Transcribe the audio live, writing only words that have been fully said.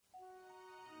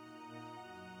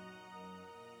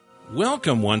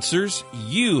Welcome, Oncers.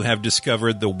 You have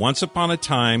discovered the Once Upon a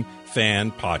Time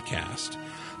Fan Podcast.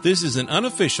 This is an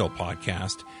unofficial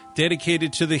podcast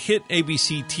dedicated to the hit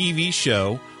ABC TV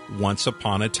show Once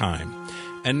Upon a Time.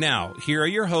 And now, here are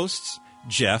your hosts,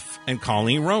 Jeff and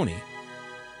Colleen Roney.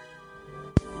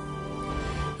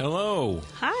 Hello.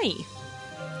 Hi.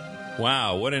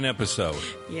 Wow, what an episode.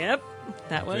 Yep,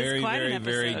 that was quite an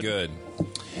episode. Very good.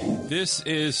 This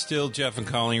is still Jeff and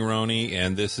Colleen Roney,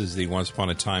 and this is the Once Upon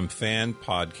a Time Fan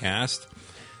Podcast.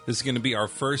 This is going to be our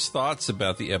first thoughts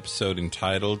about the episode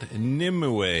entitled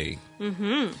Nimue.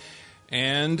 Mm-hmm.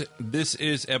 And this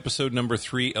is episode number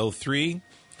 303.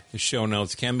 The show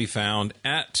notes can be found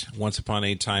at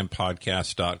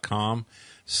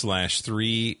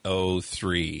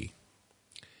onceupon-a-timepodcast.com/303.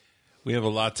 We have a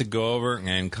lot to go over,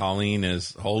 and Colleen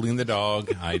is holding the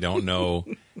dog. I don't know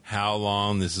how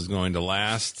long this is going to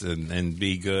last and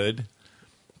be good,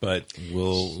 but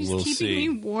we'll see. She's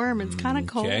keeping me warm. It's kind of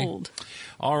cold.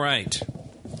 All right.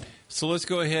 So let's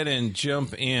go ahead and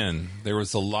jump in. There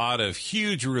was a lot of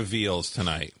huge reveals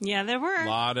tonight. Yeah, there were. A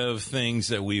lot of things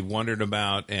that we've wondered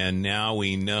about, and now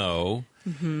we know.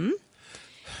 Mm-hmm.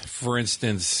 For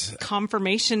instance,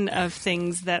 confirmation of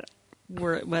things that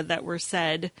were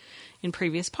said in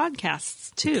previous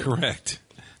podcasts, too. Correct.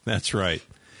 That's right.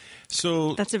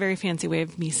 So that's a very fancy way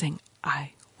of me saying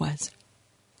I was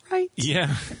right.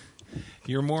 Yeah.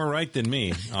 You're more right than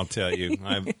me, I'll tell you.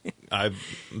 I've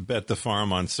bet the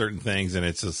farm on certain things, and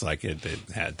it's just like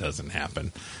it doesn't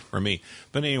happen for me.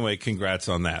 But anyway, congrats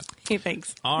on that. Hey,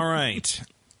 thanks. All right.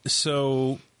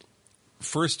 So,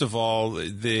 first of all,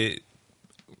 the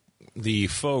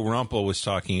faux Rumpel was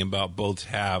talking about both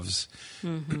halves,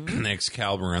 mm-hmm.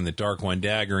 Excalibur and the Dark One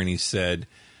dagger, and he said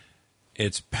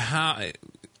it's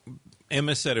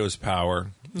Emma said it was power,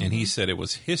 mm-hmm. and he said it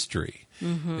was history.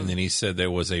 Mm-hmm. And then he said there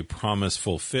was a promise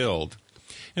fulfilled.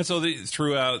 And so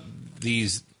throughout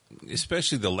these,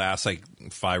 especially the last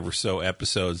 5 or so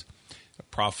episodes,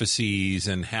 prophecies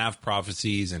and half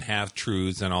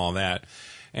truths and all that.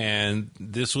 And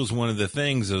this was one of the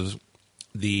things of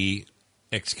the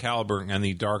Excalibur and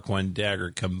the Dark One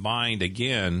dagger combined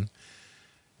again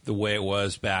the way it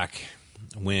was back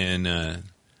when it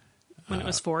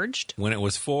was forged. When it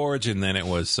was forged, and then it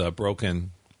was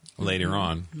broken later mm-hmm.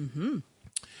 on. Mm-hmm.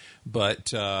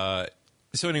 But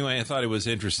so anyway, I thought it was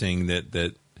interesting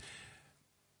that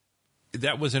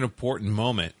was an important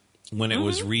moment when it mm-hmm.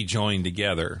 was rejoined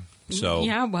together. So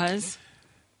yeah, it was.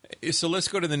 So let's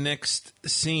go to the next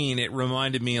scene. It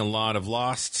reminded me a lot of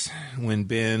Lost when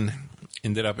Ben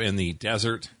ended up in the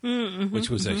desert, mm-hmm, which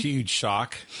was mm-hmm. a huge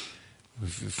shock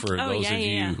for those of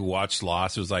you who watched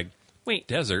Lost. It was like, wait,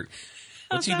 desert?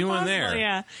 What's he doing possible? there?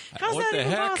 Yeah, how's that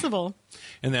even possible?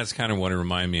 And that's kind of what it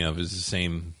reminded me of, is the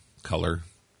same color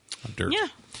of dirt. Yeah.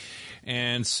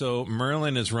 And so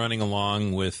Merlin is running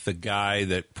along with the guy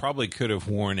that probably could have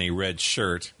worn a red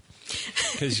shirt.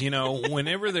 Because,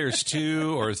 whenever there's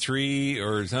 2 or 3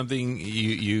 or something,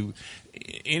 you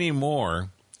anymore,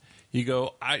 you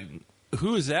go,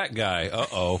 who is that guy?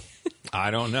 Uh-oh.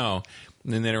 I don't know.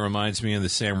 And then it reminds me of the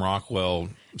Sam Rockwell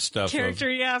stuff.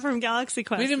 Character, from Galaxy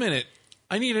Quest. Wait a minute.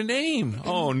 I need a name.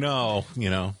 Oh, no.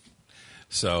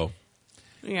 So,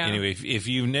 yeah. Anyway, if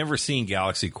you've never seen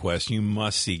Galaxy Quest, you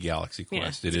must see Galaxy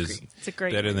Quest. Yeah, it's a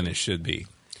great better movie. than it should be.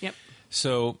 Yep.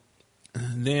 So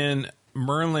then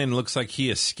Merlin looks like he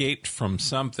escaped from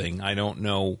something. I don't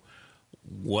know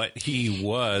what he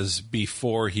was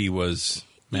before he was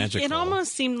magical. It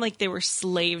almost seemed like they were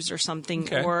slaves or something,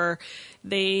 okay. Or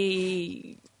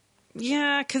they...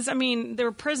 Yeah, because, they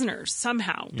were prisoners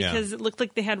somehow, because it looked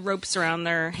like they had ropes around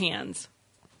their hands.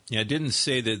 Yeah, it didn't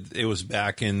say that it was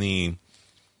back in the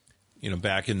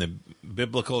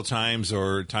biblical times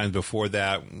or times before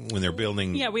that when they're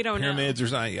building we don't pyramids know. or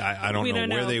something. I don't know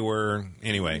where they were.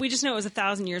 Anyway. We just know it was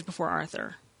 1,000 years before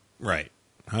Arthur. Right.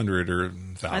 100 or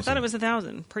 1,000. I thought it was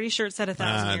 1,000. Pretty sure it said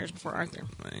 1,000 years before Arthur.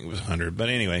 I think it was 100. But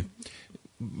anyway,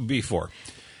 before.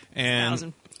 And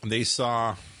 1,000. They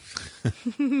saw...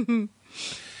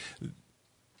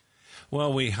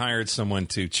 Well, we hired someone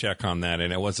to check on that,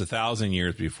 and it was 1,000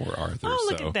 years before Arthur. Oh,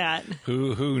 look at that!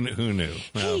 Who knew?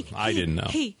 Well, I didn't know.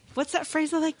 Hey, what's that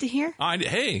phrase I like to hear? I'm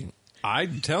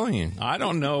telling you, I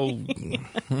don't know.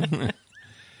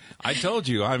 I told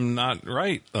you I'm not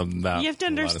right about. You have to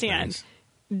understand,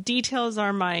 details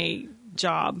are my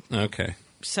job. Okay.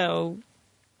 So,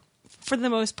 for the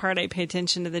most part, I pay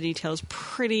attention to the details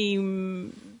pretty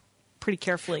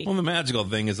carefully. Well, the magical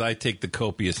thing is I take the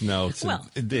copious notes. Well,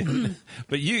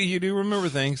 but you do remember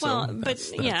things. Well, so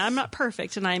that's... I'm not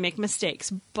perfect and I make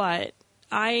mistakes, but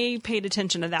I paid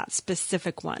attention to that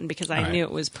specific one because I knew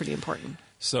it was pretty important.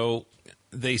 So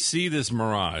they see this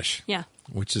mirage. Yeah.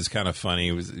 Which is kind of funny.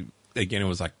 It was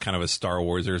like kind of a Star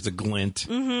Wars. There's a glint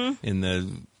in the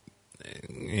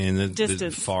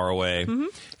distance, far away,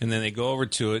 and then they go over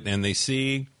to it and they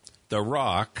see the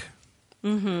rock,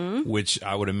 which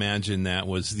I would imagine that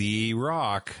was the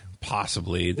rock,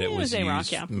 possibly that was used. Rock,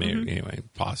 yeah. Anyway,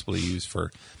 possibly used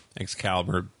for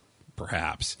Excalibur,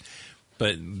 perhaps.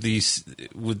 But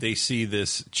would they see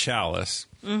this chalice?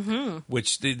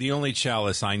 Which the only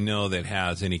chalice I know that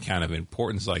has any kind of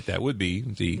importance like that would be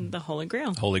the Holy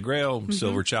Grail. Holy Grail,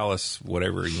 silver chalice,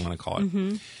 whatever you want to call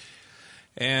it.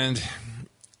 And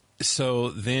so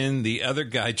then the other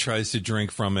guy tries to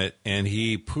drink from it, and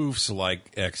he poofs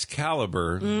like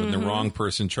Excalibur when the wrong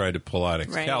person tried to pull out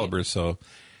Excalibur. Right. So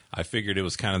I figured it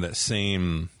was kind of that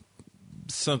some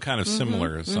kind of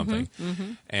similar or something.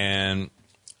 And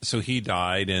so he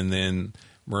died, and then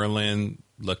Merlin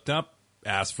looked up,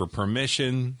 asked for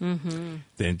permission,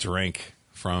 then drank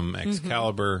from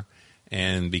Excalibur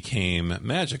and became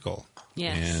magical.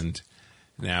 Yes. And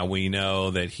now we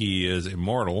know that he is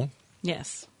immortal.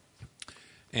 Yes.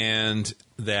 And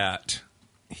that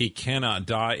he cannot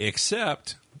die,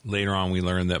 except later on we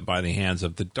learn that by the hands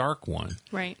of the Dark One,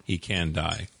 right, he can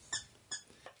die.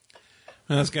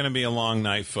 Well, it's going to be a long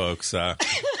night, folks.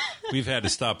 We've had to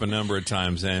stop a number of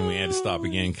times, and we had to stop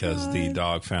again because the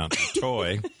dog found the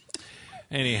toy.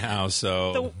 Anyhow,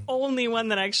 so... The only one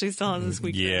that actually still has this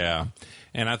week. Yeah.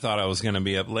 And I thought I was going to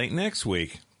be up late next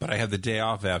week, but I have the day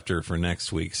off after for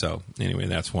next week. So anyway,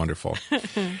 that's wonderful.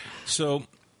 So,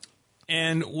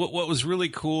 and what was really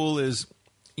cool is,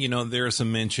 there are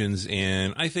some mentions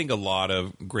in, I think, a lot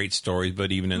of great stories,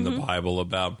 but even in the Bible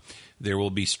about there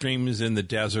will be streams in the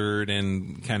desert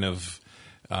and kind of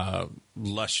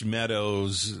lush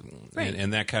meadows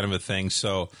and that kind of a thing.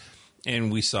 So...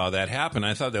 And we saw that happen.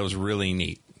 I thought that was really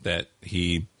neat that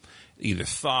he either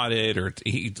thought it or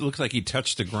he looked like he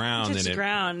touched the ground.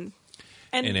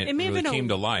 And it may really have been came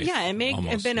to life. Yeah, it may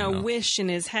have been a wish in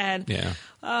his head. Yeah.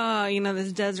 Oh,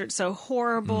 this desert's so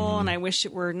horrible, and I wish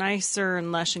it were nicer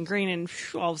and lush and green. And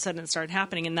all of a sudden it started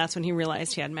happening, and that's when he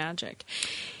realized he had magic.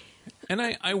 And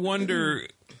I wonder,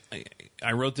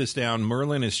 I wrote this down,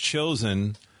 Merlin is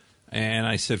chosen, and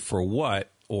I said, for what?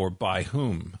 Or by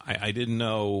whom? I didn't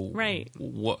know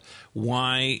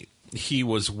why he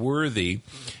was worthy.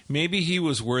 Maybe he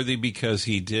was worthy because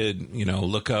he did,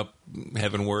 look up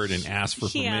heavenward and ask for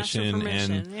permission,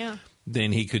 and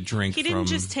then he could drink. He didn't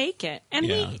just take it,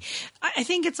 and I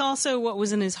think it's also what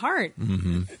was in his heart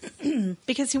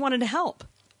because he wanted to help.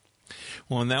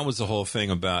 Well, and that was the whole thing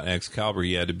about Excalibur.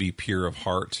 He had to be pure of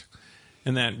heart.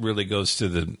 And that really goes to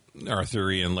the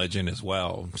Arthurian legend as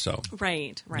well. So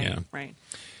right.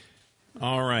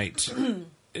 All right.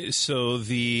 So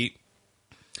I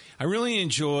really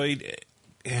enjoyed.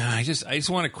 I just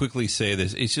want to quickly say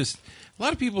this. It's just a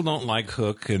lot of people don't like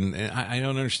Hook, and I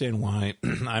don't understand why.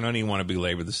 I don't even want to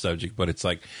belabor the subject, but it's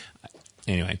like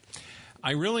anyway.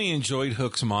 I really enjoyed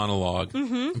Hook's monologue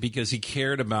because he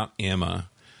cared about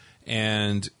Emma,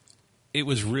 and it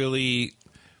was really.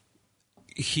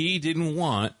 He didn't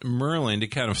want Merlin to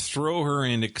kind of throw her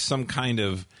into some kind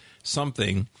of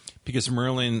something because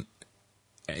Merlin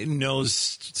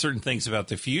knows certain things about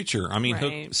the future. I mean,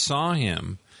 Hook saw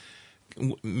him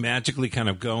magically kind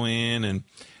of go in and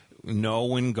know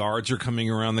when guards are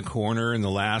coming around the corner in the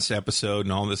last episode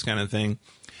and all this kind of thing.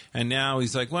 And now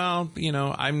he's like, well,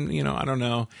 I don't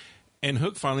know. And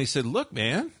Hook finally said, look,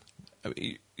 man,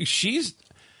 she's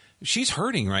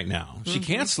hurting right now. She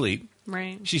can't sleep.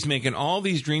 Right. She's making all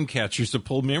these dream catchers to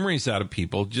pull memories out of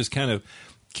people, just kind of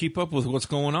keep up with what's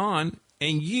going on,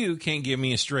 and you can't give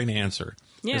me a straight answer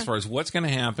as far as what's going to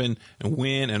happen and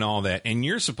when and all that. And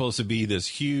you're supposed to be this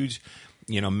huge,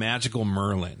 magical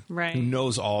Merlin who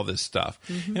knows all this stuff.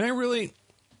 And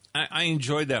I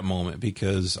enjoyed that moment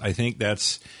because I think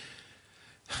that's,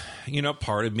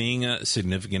 part of being a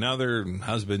significant other,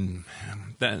 husband,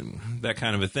 that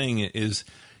kind of a thing is...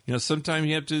 sometimes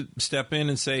you have to step in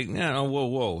and say,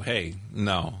 whoa, hey,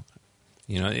 no.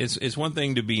 It's one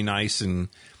thing to be nice and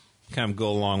kind of go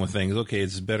along with things. Okay,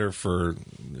 it's better for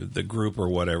the group or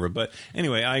whatever. But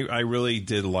anyway, I really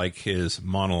did like his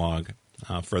monologue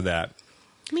for that.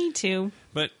 Me too.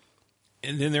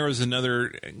 And then there was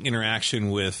another interaction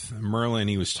with Merlin.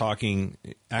 He was talking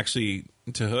actually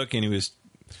to Hook, and he was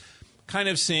kind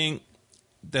of saying,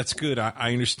 that's good.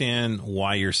 I understand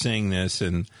why you're saying this,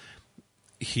 and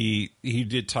he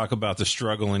did talk about the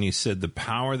struggle, and he said the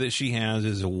power that she has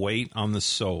is a weight on the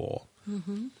soul.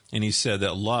 And he said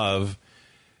that love,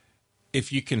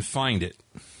 if you can find it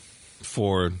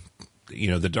for,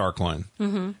 the Dark One,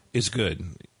 is good.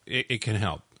 It can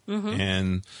help.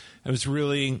 And it was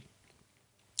really,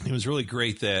 it was really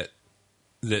great that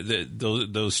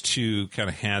those two kind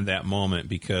of had that moment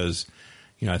because,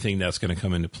 I think that's going to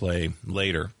come into play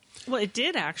later. Well, it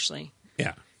did actually.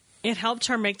 Yeah. It helped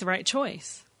her make the right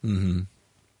choice. Mm-hmm.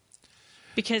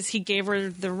 Because he gave her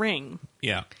the ring.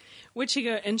 Yeah.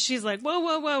 And she's like, whoa,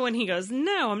 whoa, whoa. And he goes,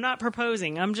 no, I'm not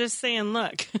proposing. I'm just saying,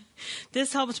 look,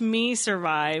 this helped me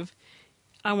survive.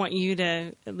 I want you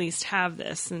to at least have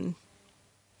this and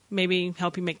maybe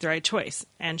help you make the right choice.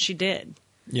 And she did.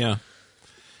 Yeah.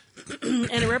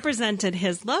 And it represented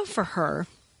his love for her.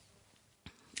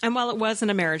 And while it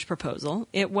wasn't a marriage proposal,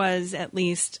 it was at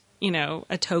least,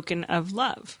 a token of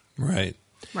love. Right.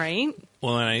 Right?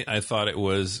 Well, and I thought it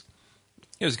was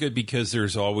good because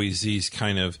there's always these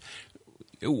kind of,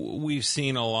 we've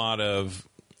seen a lot of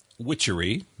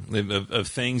witchery of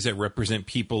things that represent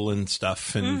people and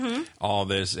stuff and all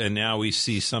this. And now we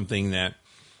see something that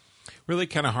really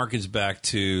kind of harkens back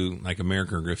to like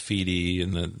American Graffiti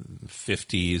in the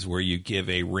 50s where you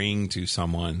give a ring to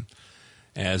someone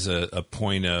as a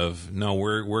point of, no,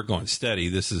 we're going steady.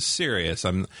 This is serious.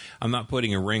 I'm not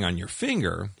putting a ring on your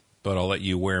finger, but I'll let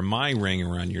you wear my ring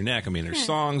around your neck. I mean, there's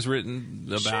songs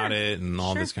written about it and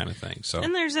all this kind of thing. So,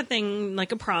 and there's a thing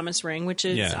like a promise ring, which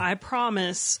is I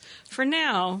promise for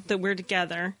now that we're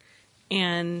together,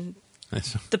 and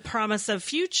the promise of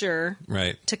future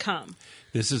to come.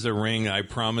 This is a ring. I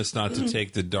promise not to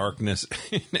take the darkness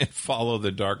and follow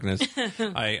the darkness.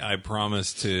 I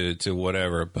promise to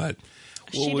whatever, but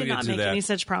we'll did not make any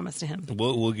such promise to him.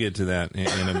 We'll get to that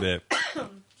in a bit.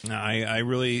 I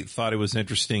really thought it was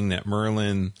interesting that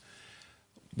Merlin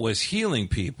was healing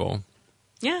people.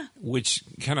 Yeah. Which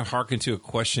kind of harkened to a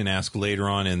question asked later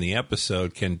on in the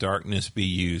episode, can darkness be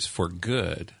used for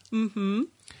good? Mm-hmm.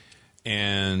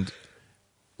 And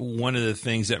one of the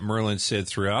things that Merlin said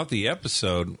throughout the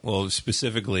episode, well,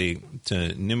 specifically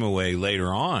to Nimue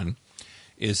later on,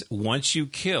 is once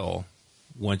you're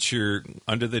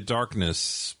under the darkness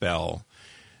spell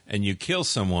and you kill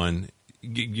someone,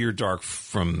 you're dark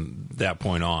from that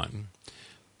point on.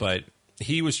 But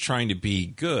he was trying to be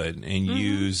good and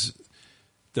use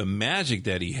the magic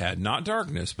that he had, not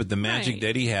darkness, but the magic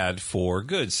that he had for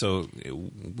good. So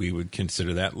we would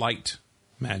consider that light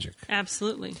magic.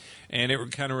 Absolutely. And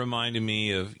it kind of reminded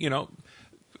me of,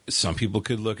 some people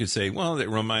could look and say, well, it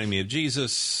reminded me of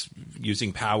Jesus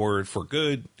using power for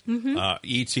good,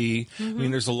 E.T. I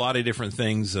mean, there's a lot of different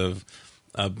things of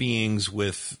beings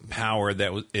with power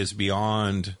that is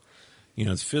beyond,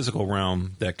 the physical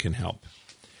realm that can help.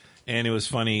 And it was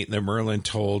funny that Merlin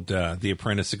told the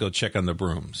apprentice to go check on the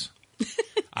brooms.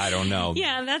 I don't know.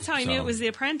 Yeah, that's how I knew it was the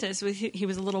apprentice. He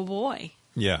was a little boy.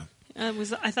 Yeah.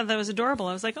 I thought that was adorable.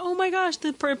 I was like, oh my gosh, the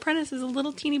apprentice is a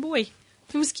little teeny boy.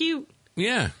 It was cute.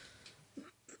 Yeah.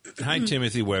 Hi,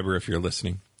 Timothy Weber, if you're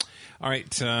listening. All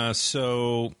right,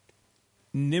 so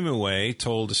Nimue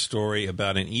told a story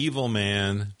about an evil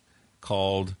man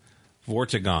called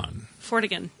Vortigern.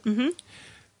 Mm-hmm.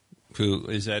 Who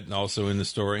is that also in the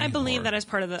story? I believe that is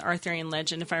part of the Arthurian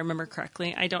legend, if I remember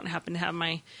correctly. I don't happen to have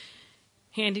my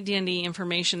handy-dandy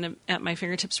information at my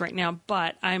fingertips right now,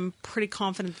 but I'm pretty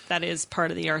confident that is part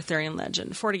of the Arthurian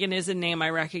legend. Vortigern is a name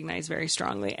I recognize very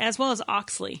strongly, as well as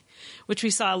Oxley, which we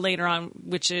saw later on,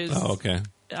 which is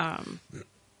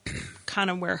kind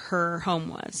of where her home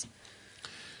was.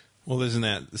 Well, isn't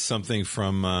that something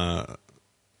from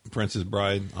Princess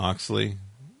Bride, Oxley?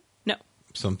 No.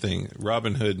 Something,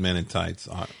 Robin Hood, Men in Tights,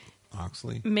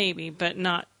 Oxley? Maybe, but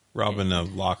not. Robin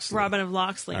of Locksley. Robin of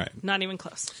Locksley. Right. Not even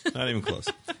close. Not even close.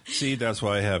 See, that's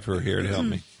why I have her here to help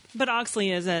me. But Oxley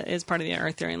is part of the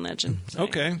Arthurian legend. So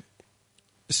okay.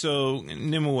 So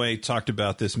Nimue talked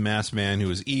about this masked man who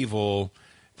was evil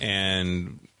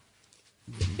and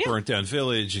burnt down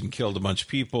village and killed a bunch of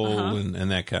people and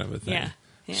that kind of a thing.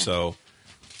 Yeah. So,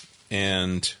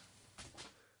 and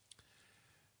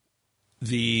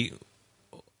she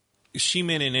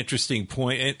made an interesting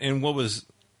point, and what was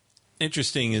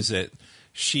interesting is that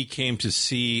she came to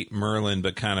see Merlin,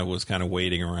 but was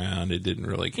waiting around. It didn't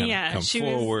really come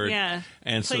forward.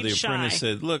 And so the apprentice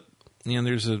said, "Look,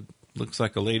 looks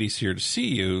like a lady's here to see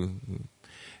you,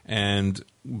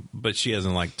 but she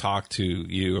hasn't talked to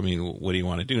you. I mean, what do you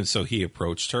want to do?" And so he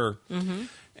approached her,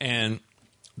 and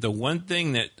the one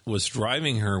thing that was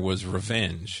driving her was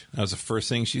revenge. That was the first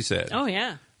thing she said. Oh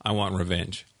yeah, I want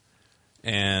revenge,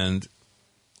 and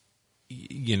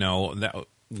that.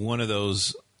 One of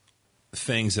those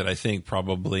things that I think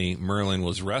probably Merlin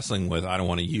was wrestling with. I don't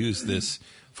want to use this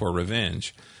for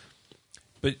revenge.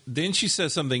 But then she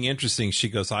says something interesting. She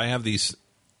goes, I have these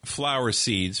flower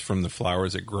seeds from the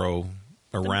flowers that grow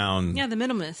around the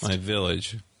middle mist. my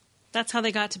village. That's how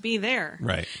they got to be there.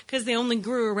 Right. Because they only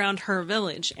grew around her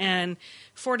village. And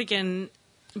Vortigern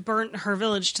burnt her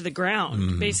village to the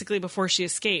ground, basically before she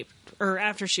escaped, or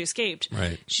after she escaped.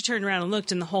 Right. She turned around and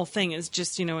looked, and the whole thing is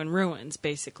just, in ruins,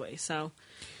 basically. So...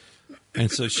 And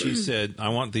so she said, I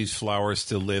want these flowers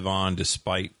to live on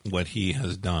despite what he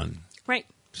has done. Right.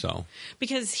 So,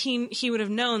 because he would have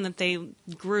known that they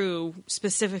grew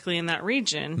specifically in that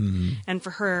region, and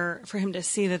for him to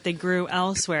see that they grew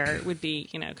elsewhere would be,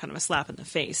 kind of a slap in the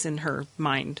face in her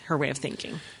mind, her way of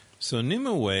thinking. So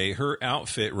Nimue, her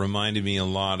outfit reminded me a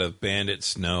lot of Bandit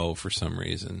Snow for some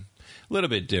reason. A little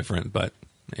bit different, but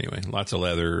anyway, lots of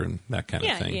leather and that kind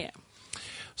of thing. Yeah.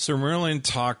 So Merlin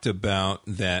talked about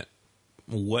that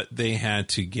what they had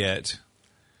to get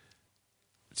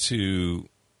to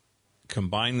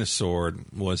combine the sword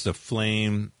was the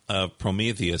flame of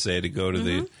Prometheus. They had to go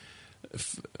to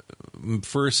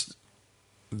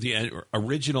the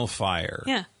original fire.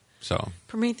 Yeah. So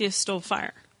Prometheus stole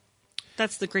fire.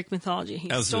 That's the Greek mythology. He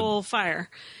stole fire.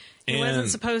 He wasn't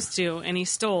supposed to, and he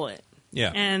stole it.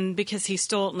 Yeah. And because he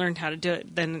stole it and learned how to do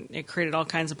it, then it created all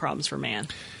kinds of problems for man.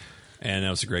 And that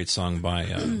was a great song by,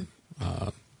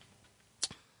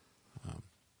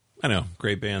 I know,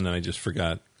 great band that I just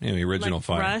forgot. Anyway, Original like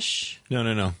Fire. Rush? No.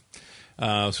 It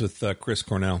was with Chris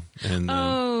Cornell.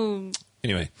 And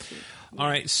anyway. All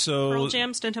right, so Pearl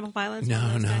Jam, Stone Temple Pilots?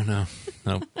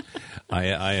 No. I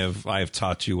have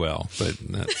taught you well, but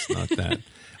that's not that.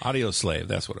 Audio Slave,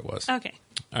 that's what it was. Okay.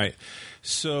 All right.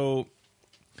 So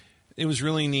it was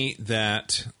really neat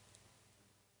that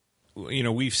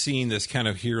we've seen this kind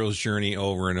of hero's journey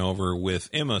over and over with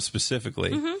Emma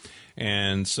specifically.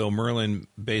 And so Merlin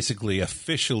basically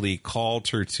officially called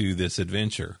her to this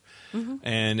adventure.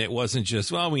 And it wasn't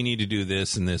just, well, we need to do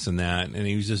this and this and that. And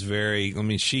he was just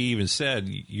she even said,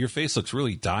 your face looks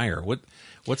really dire.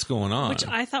 What's going on? Which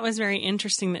I thought was very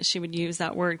interesting that she would use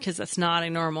that word, because that's not a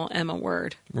normal Emma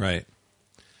word. Right.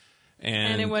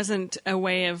 And it wasn't a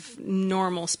way of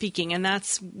normal speaking. And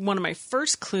that's one of my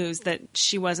first clues that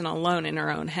she wasn't alone in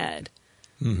her own head.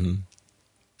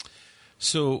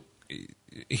 So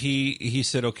he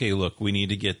said, okay, look, we need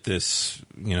to get this,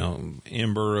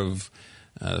 ember of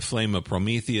flame of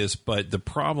Prometheus. But the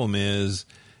problem is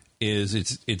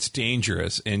it's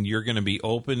dangerous, and you're going to be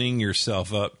opening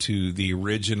yourself up to the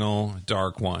original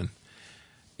Dark One.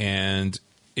 And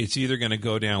it's either going to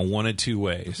go down one of two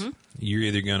ways. You're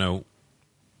either going to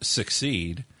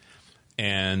succeed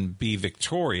and be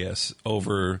victorious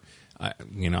over,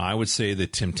 I would say, the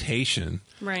temptation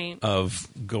of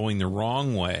going the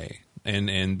wrong way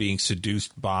and being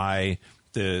seduced by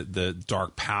the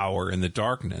dark power and the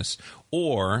darkness,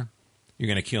 or you're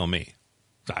going to kill me.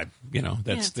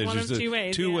 There's one of two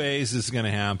ways. Two ways this is going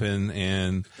to happen,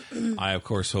 and I of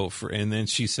course hope for. And then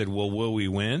she said, "Well, will we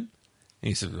win?" And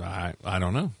he said, "I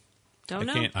don't know. I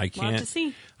can't. We'll have to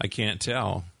see. I can't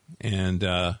tell." And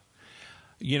I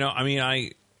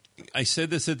said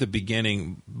this at the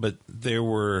beginning, but there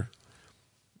were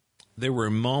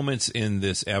moments in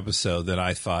this episode that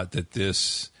I thought that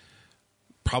this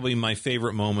probably my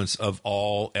favorite moments of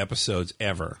all episodes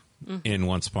ever in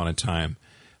Once Upon a Time.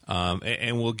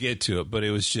 And we'll get to it, but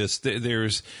it was just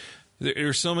there's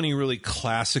so many really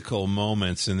classical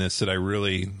moments in this that I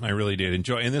really did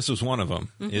enjoy, and this was one of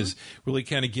them. Is really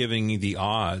kind of giving the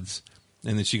odds,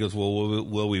 and then she goes, "Well,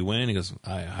 will we win?" He goes,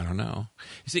 "I don't know."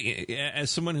 You see,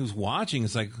 as someone who's watching,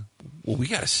 it's like, "Well, we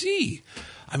got to see."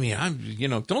 I mean,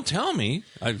 don't tell me.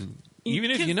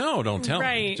 Even if don't tell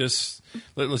me. Just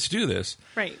let's do this.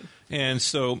 Right. And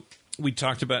so we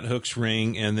talked about Hook's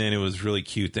ring, and then it was really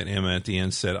cute that Emma at the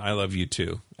end said, "I love you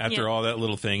too." After all that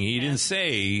little thing, he didn't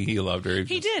say he loved her.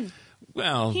 He did.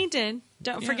 Well, he did.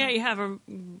 Don't forget, you have a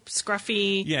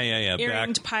scruffy,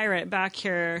 earringed pirate back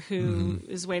here who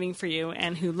is waiting for you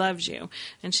and who loves you.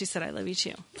 And she said, "I love you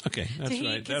too." Okay, that's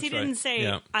right. Because he didn't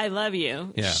say, "I love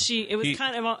you." Yeah. It was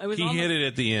kind of. It was. He hit it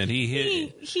at the end.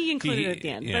 He included it at the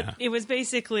end, but it was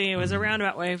basically a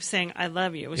roundabout way of saying "I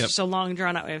love you." It was just a long,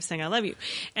 drawn out way of saying "I love you,"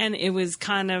 and it was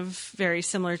kind of very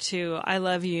similar to "I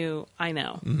love you, I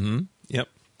know." Yep.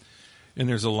 And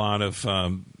there's a lot of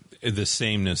the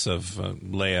sameness of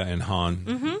Leia and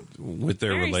Han with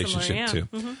their very relationship similar,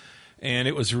 too. And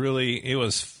it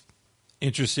was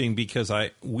interesting because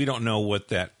we don't know what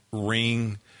that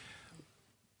ring.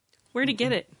 Where to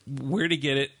get it? Where to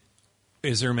get it?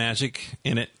 Is there magic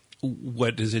in it?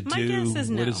 What does it do? My guess is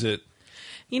no. What is it?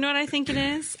 You know what I think it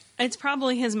is? It's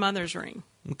probably his mother's ring.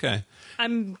 Okay.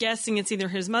 I'm guessing it's either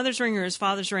his mother's ring or his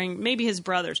father's ring, maybe his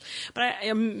brother's. But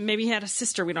maybe he had a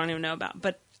sister we don't even know about.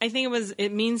 But I think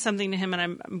it means something to him, and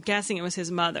I'm guessing it was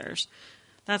his mother's.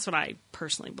 That's what I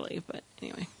personally believe, but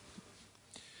anyway.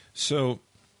 So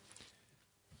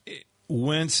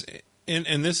once,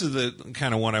 and this is the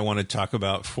kind of one I want to talk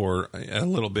about for a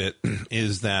little bit,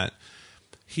 is that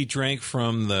he drank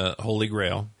from the Holy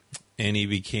Grail and he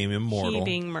became immortal. He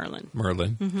being Merlin.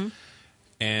 Merlin.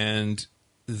 And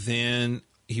then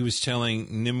he was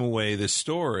telling Nimue this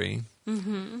story,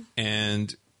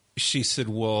 and she said,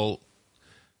 well,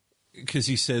 because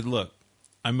he said, look,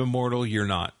 I'm immortal, you're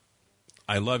not.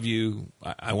 I love you,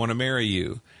 I want to marry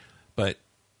you, but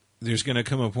there's going to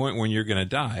come a point when you're going to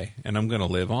die, and I'm going to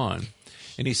live on.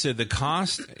 And he said the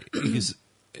cost is,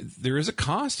 there is a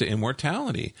cost to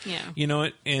immortality. Yeah. You know,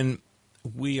 and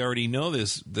we already know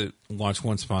this, that watch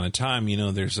Once Upon a Time, you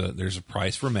know, there's a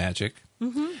price for magic,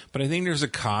 but I think there's a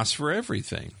cost for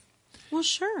everything. Well,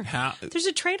 sure. There's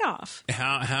a trade-off.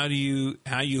 How you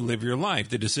live your life,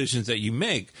 the decisions that you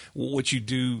make, what you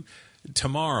do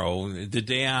tomorrow, the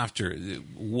day after,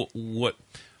 what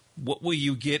will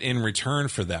you get in return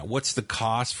for that? What's the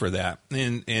cost for that?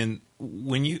 And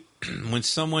when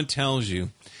someone tells you,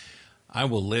 I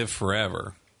will live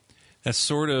forever, that's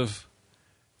sort of,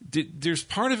 there's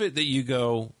part of it that you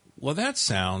go, well, that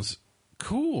sounds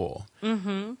cool.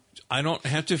 I don't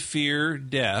have to fear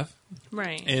death.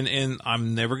 Right. And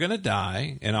I'm never going to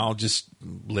die, and I'll just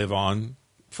live on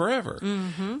forever.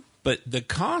 But the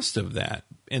cost of that,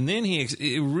 and then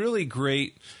it really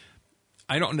great.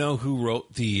 I don't know who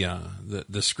wrote the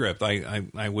script.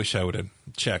 I wish I would have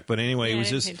checked, but anyway,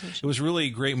 it was really a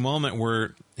great moment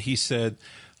where he said,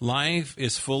 life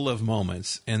is full of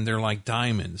moments, and they're like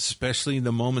diamonds, especially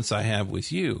the moments I have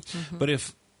with you. But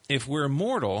if we're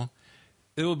immortal,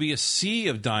 it will be a sea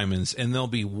of diamonds, and they'll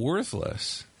be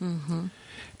worthless.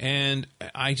 And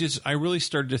I really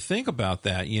started to think about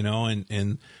that, you know,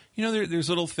 and you know, there's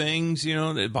little things, you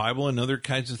know, the Bible and other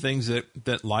kinds of things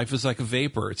that life is like a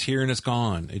vapor. It's here and it's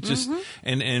gone. It just,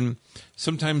 and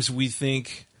sometimes we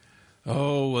think,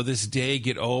 oh, well, this day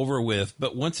get over with.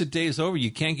 But once a day is over, you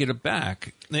can't get it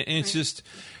back. And it's just,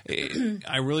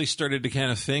 I really started to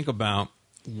kind of think about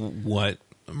what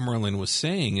Merlin was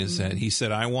saying is that he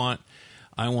said, I want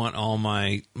all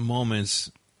my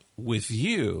moments with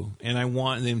you, and I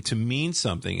want them to mean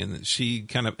something. And she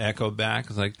kind of echoed back,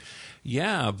 was like,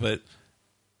 yeah, but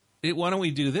why don't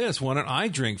we do this? Why don't I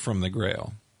drink from the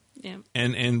Grail? Yeah.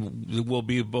 And we will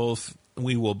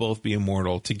both be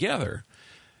immortal together.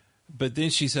 But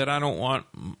then she said, I don't want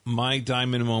my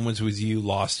diamond moments with you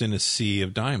lost in a sea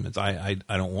of diamonds. I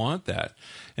don't want that.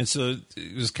 And so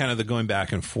it was kind of the going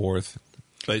back and forth.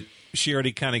 But she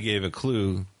already kind of gave a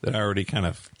clue that I already kind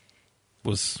of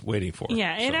was waiting for.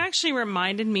 Yeah, it actually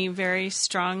reminded me very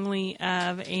strongly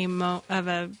of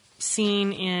a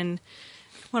scene in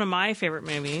one of my favorite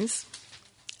movies,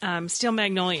 Steel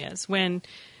Magnolias, when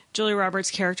Julia Roberts'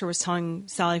 character was telling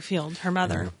Sally Field, her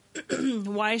mother,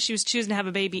 why she was choosing to have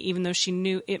a baby even though she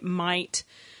knew it might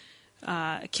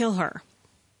kill her.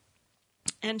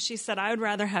 And she said, I would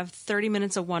rather have 30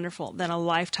 minutes of wonderful than a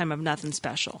lifetime of nothing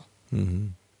special.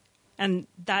 And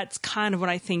that's kind of what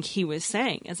I think he was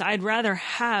saying, is I'd rather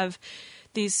have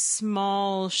these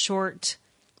small, short,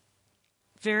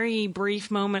 very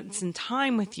brief moments in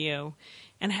time with you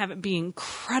and have it be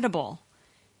incredible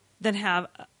than have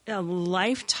a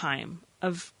lifetime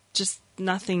of just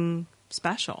nothing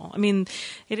special. I mean,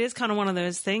 it is kind of one of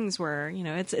those things where, you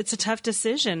know, it's a tough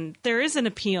decision. There is an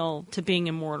appeal to being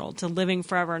immortal, to living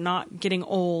forever, not getting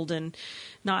old and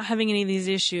not having any of these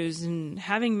issues and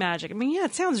having magic. I mean, yeah,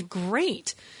 it sounds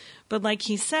great. But like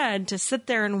he said, to sit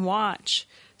there and watch,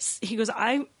 he goes,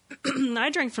 I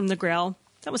drank from the Grail.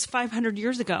 That was 500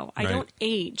 years ago. I don't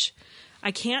age.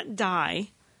 I can't die.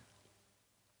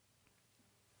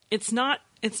 It's not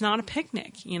a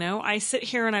picnic, you know. I sit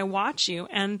here and I watch you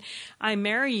and I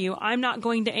marry you. I'm not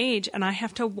going to age, and I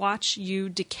have to watch you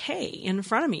decay in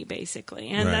front of me, basically.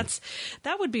 And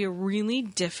that would be a really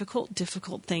difficult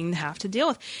thing to have to deal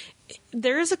with.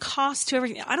 There is a cost to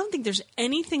everything. I don't think there's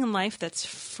anything in life that's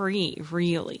free,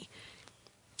 really.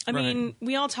 I mean,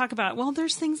 we all talk about, well,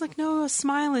 there's things like, no, a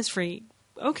smile is free.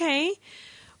 Okay.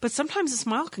 But sometimes a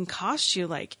smile can cost you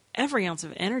like every ounce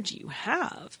of energy you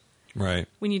have. Right.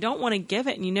 When you don't want to give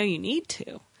it and you know you need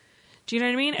to. Do you know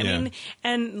what I mean? I mean,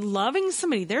 and loving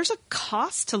somebody, there's a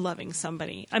cost to loving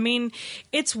somebody. I mean,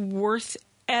 it's worth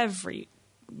every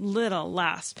little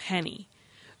last penny.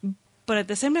 But at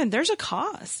the same time, there's a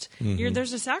cost.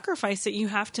 There's a sacrifice that you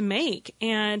have to make.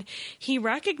 And he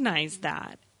recognized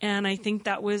that. And I think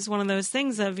that was one of those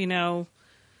things of, you know,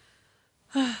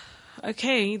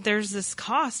 okay, there's this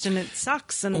cost and it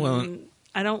sucks. And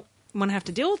I don't want to have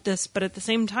to deal with this, but at the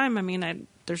same time, I mean,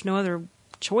 there's no other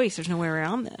choice. There's no way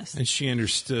around this. And she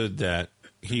understood that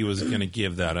he was going to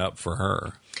give that up for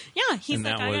her. Yeah, he's And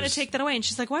like, that I got to was- take that away. And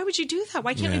she's like, why would you do that?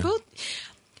 Why can't we Yeah. both?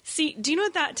 See, do you know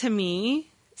what that to me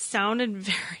sounded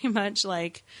very much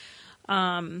like?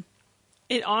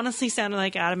 It honestly sounded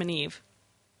like Adam and Eve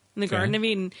in the Okay. Garden of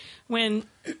Eden when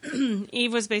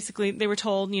Eve was basically, they were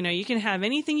told, you can have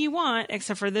anything you want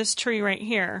except for this tree right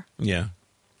here. Yeah.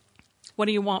 What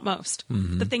do you want most?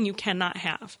 The thing you cannot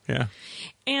have. Yeah.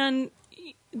 And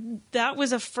that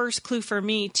was a first clue for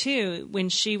me too, when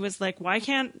she was like, why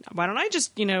don't I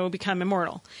just, become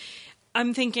immortal?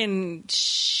 I'm thinking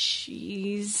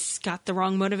she's got the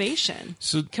wrong motivation.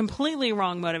 So- completely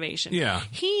wrong motivation. Yeah.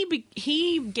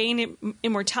 He gained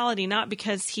immortality not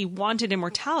because he wanted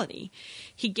immortality.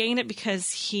 He gained it because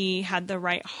he had the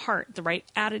right heart, the right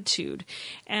attitude.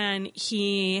 And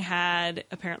he had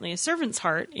apparently a servant's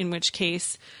heart, in which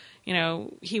case,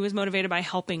 he was motivated by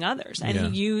helping others. And Yeah.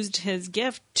 he used his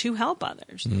gift to help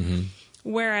others.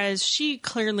 Whereas she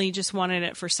clearly just wanted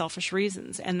it for selfish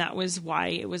reasons. And that was why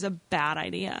it was a bad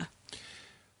idea.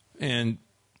 And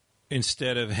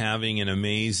instead of having an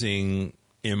amazing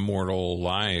immortal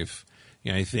life,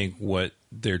 I think what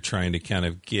they're trying to kind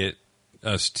of get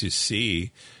us to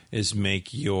see is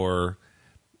make your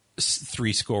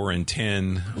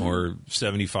 70 or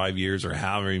 75 years or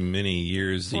however many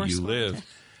years that you live,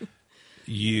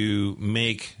 you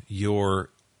make your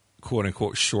quote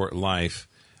unquote short life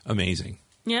amazing.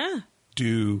 Yeah.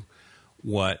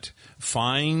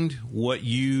 Find what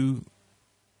you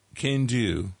can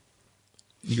do,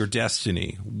 your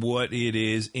destiny, what it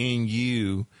is in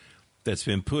you that's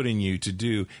been put in you to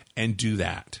do, and do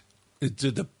that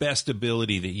to the best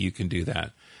ability that you can do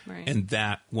that. Right. And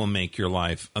that will make your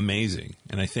life amazing.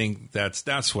 And I think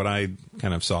that's what I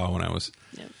kind of saw when I was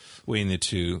weighing the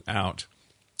two out.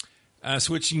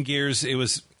 Switching gears, it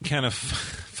was kind of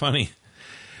funny.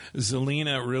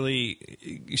 Zelina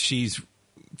really, she's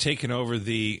taken over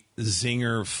the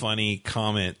zinger funny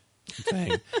comment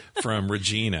thing from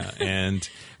Regina, and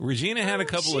Regina had a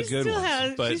couple of good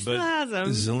ones, but still has them.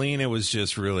 Zelina was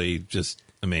just really just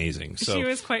amazing. So She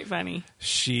was quite funny.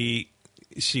 She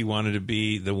wanted to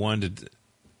be the one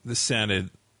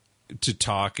to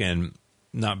talk and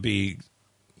not be.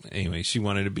 Anyway, she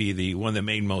wanted to be the one that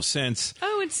made most sense.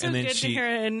 Oh, it's so And then good to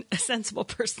hear a sensible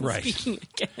person Right. speaking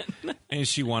again. And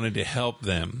she wanted to help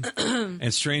them.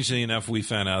 And strangely enough, we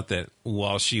found out that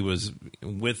while she was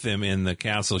with them in the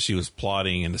castle, she was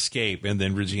plotting an escape. And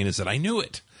then Regina said, I knew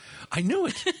it.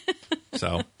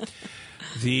 So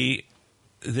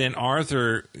then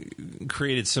Arthur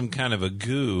created some kind of a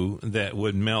goo that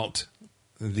would melt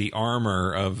the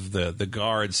armor of the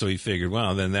guards. So he figured,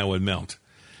 well, then that would melt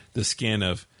the skin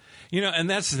of, and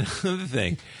that's another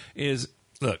thing is,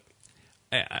 look,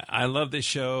 I love this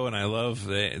show and I love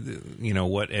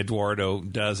what Eduardo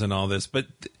does and all this, but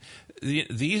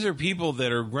these are people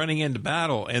that are running into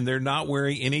battle and they're not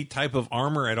wearing any type of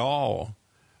armor at all.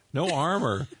 No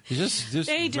armor. Just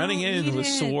running in with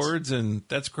swords, and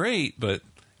that's great, but it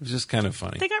was just kind of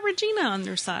funny. They got Regina on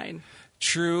their side.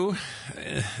 True.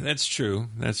 That's true.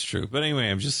 But anyway,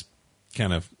 I'm just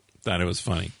kind of thought it was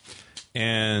funny.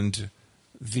 And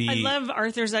I love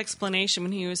Arthur's explanation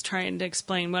when he was trying to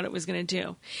explain what it was going to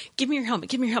do. Give me your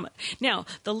helmet. Now,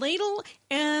 the ladle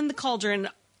and the cauldron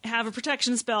have a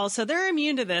protection spell, so they're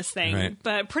immune to this thing, Right.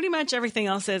 but pretty much everything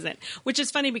else isn't, which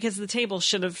is funny because the table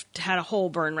should have had a hole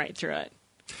burn right through it.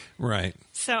 Right.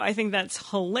 So I think that's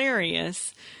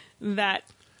hilarious that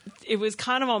it was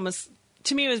kind of almost,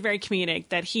 to me, it was very comedic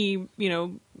that he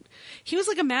was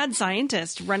like a mad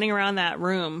scientist running around that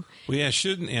room. Well,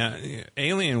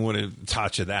 Alien would have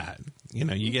taught you that.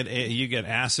 You get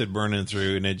acid burning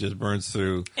through, and it just burns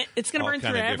through. It's going to all burn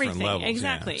kind through of different everything. levels.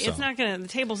 Exactly. Yeah, It's not going to. The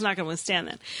table's not going to withstand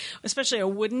that, especially a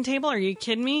wooden table. Are you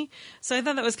kidding me? So I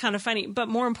thought that was kind of funny. But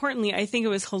more importantly, I think it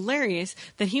was hilarious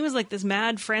that he was like this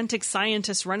mad, frantic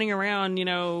scientist running around,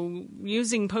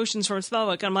 using potions from a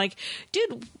spellbook. I'm like,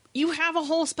 dude, you have a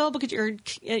whole spellbook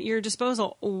at your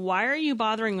disposal. Why are you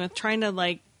bothering with trying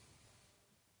to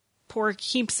pour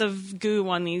heaps of goo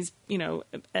on these,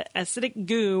 acidic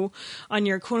goo on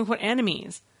your quote unquote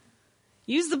enemies?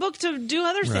 Use the book to do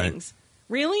other things.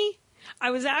 Really?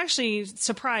 I was actually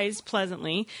surprised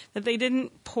pleasantly that they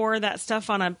didn't pour that stuff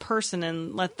on a person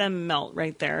and let them melt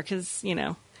right there, because,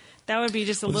 that would be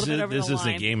just a little bit over the line. This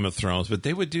isn't Game of Thrones, but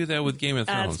they would do that with Game of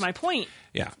Thrones. That's my point.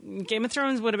 Yeah. Game of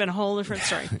Thrones would have been a whole different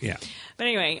story. Yeah. But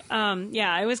anyway,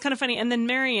 it was kind of funny. And then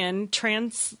Marion,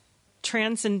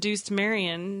 trance-induced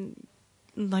Marion,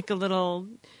 like a little,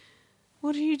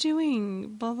 what are you doing?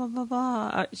 Blah, blah, blah,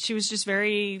 blah. She was just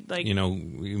very,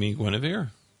 you mean Guinevere?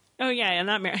 Oh, yeah,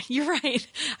 not Marion. You're right.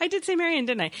 I did say Marion,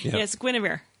 didn't I? Yep. Yes,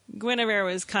 Guinevere. Guinevere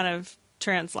was kind of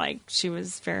trance-like. She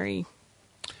was very,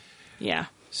 yeah.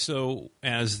 So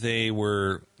as they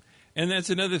were, and that's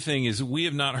another thing, is we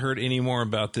have not heard any more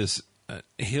about this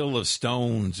Hill of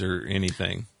Stones or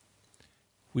anything.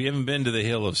 We haven't been to the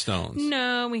Hill of Stones.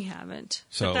 No, we haven't.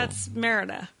 So but that's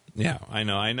Merida. Yeah, I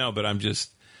know, but I'm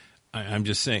just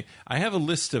saying. I have a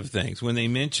list of things. When they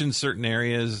mention certain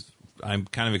areas, I'm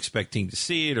kind of expecting to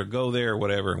see it or go there or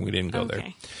whatever, and we didn't go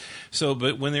there. So,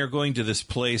 but when they're going to this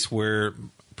place where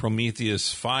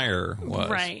Prometheus fire was,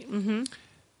 right? Mm-hmm.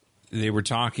 They were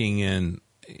talking, and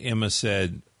Emma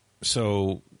said,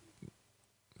 "So,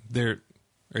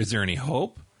 is there any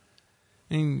hope?"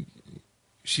 And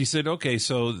she said, "Okay."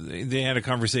 So they had a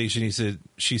conversation.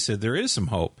 She said, "There is some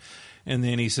hope," and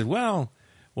then he said, "Well,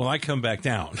 I come back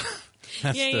down."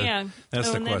 That's yeah. That's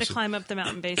the and they had to question. climb up the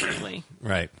mountain, basically.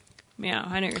 Right. Yeah,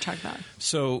 I know what you're talking about.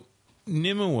 So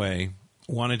Nimue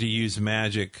wanted to use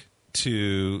magic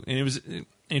to, and it was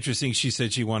interesting. She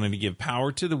said she wanted to give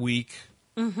power to the weak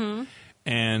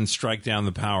and strike down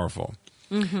the powerful.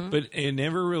 But it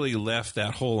never really left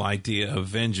that whole idea of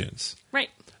vengeance. Right.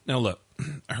 Now look,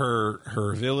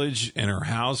 her village and her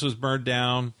house was burned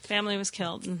down. Family was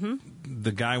killed.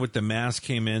 The guy with the mask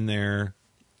came in there.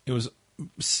 It was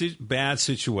a bad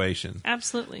situation.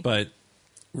 Absolutely. But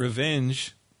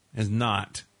revenge is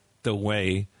not the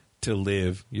way to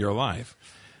live your life.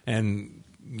 And,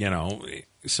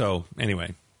 so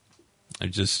anyway,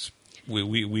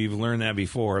 we've learned that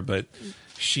before, but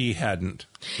she hadn't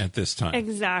at this time.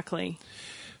 Exactly.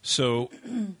 So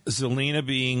Zelena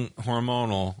being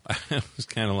hormonal, I was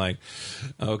kind of like,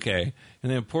 okay.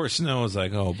 And then poor Snow was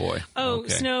like, oh boy. Oh, okay.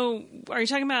 Snow, are you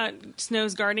talking about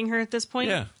Snow's guarding her at this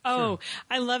point? Yeah. Oh, sure.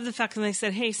 I love the fact when they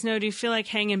said, hey, Snow, do you feel like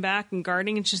hanging back and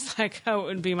guarding? And she's like, oh, it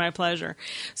would be my pleasure.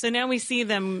 So now we see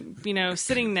them,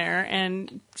 sitting there,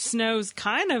 and Snow's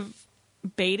kind of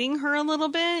baiting her a little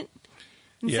bit.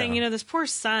 And saying, this poor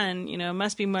son,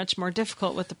 must be much more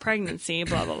difficult with the pregnancy,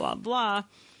 blah, blah, blah, blah.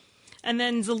 And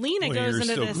then Zelena goes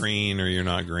into you're this. still green or you're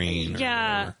not green.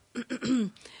 Yeah.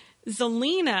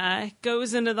 Zelena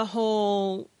goes into the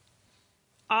whole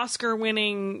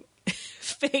Oscar-winning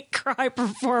fake cry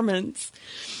performance.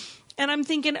 And I'm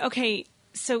thinking, okay,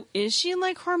 so is she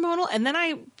like hormonal? And then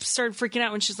I started freaking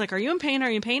out when she's like, are you in pain? Are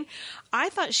you in pain? I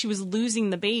thought she was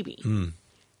losing the baby.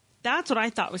 That's what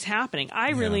I thought was happening.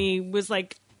 I really was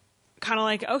like, kind of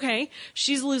like, okay,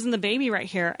 she's losing the baby right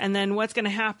here. And then what's going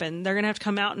to happen? They're going to have to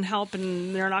come out and help,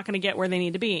 and they're not going to get where they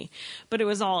need to be. But it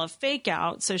was all a fake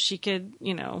out so she could,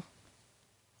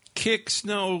 kick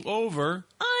Snow over.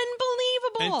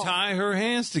 Unbelievable. And tie her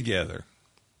hands together.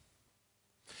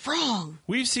 Wrong.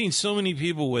 We've seen so many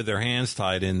people with their hands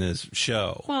tied in this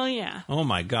show. Well, yeah. Oh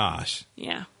my gosh.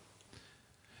 Yeah.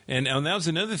 And that was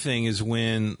another thing, is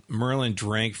when Merlin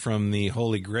drank from the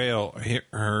Holy Grail,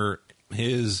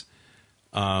 his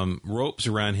ropes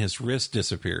around his wrist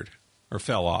disappeared or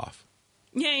fell off.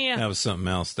 Yeah. That was something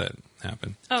else that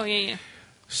happened. Oh, yeah.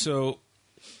 So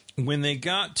when they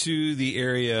got to the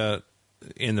area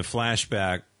in the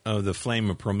flashback of the Flame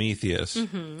of Prometheus,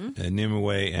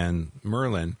 Nimue and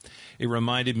Merlin, it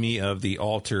reminded me of the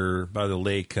altar by the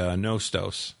lake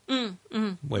Nostos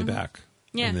way back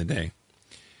in the day.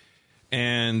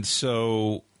 And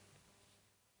so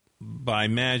by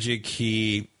magic,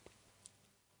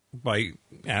 by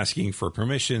asking for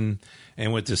permission,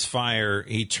 and with this fire,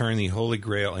 he turned the Holy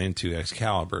Grail into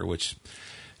Excalibur, which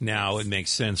now it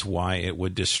makes sense why it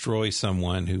would destroy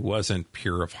someone who wasn't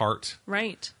pure of heart.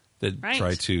 Right. That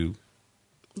tried to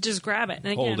just grab it.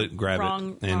 And hold again, it, grab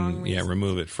wrong, it, and reason.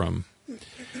 remove it from.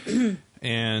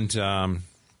 And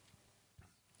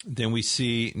then we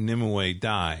see Nimue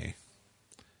die.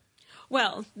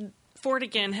 Well,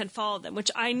 Vortigern had followed them, which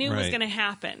I knew was going to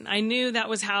happen. I knew that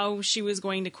was how she was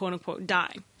going to, quote unquote,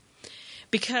 die.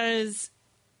 Because,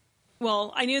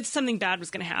 well, I knew something bad was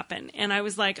going to happen. And I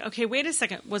was like, okay, wait a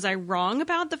second. Was I wrong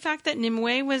about the fact that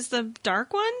Nimue was the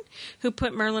dark one who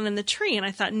put Merlin in the tree? And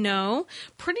I thought, no,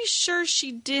 pretty sure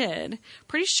she did.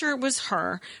 Pretty sure it was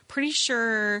her. Pretty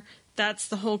sure that's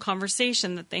the whole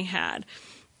conversation that they had.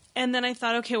 And then I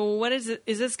thought, okay, well, what is it?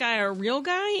 Is this guy a real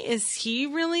guy? Is he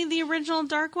really the original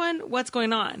Dark One? What's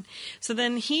going on? So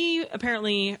then he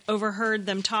apparently overheard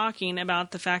them talking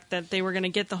about the fact that they were going to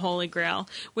get the Holy Grail,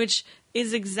 which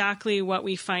is exactly what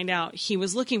we find out he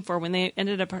was looking for when they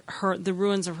ended up at the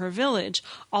ruins of her village.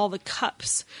 All the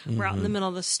cups were out in the middle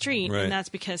of the street, and that's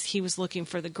because he was looking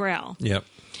for the Grail. Yep.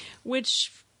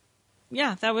 Which,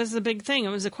 yeah, that was the big thing. It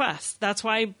was a quest. That's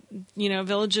why,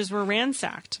 villages were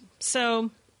ransacked.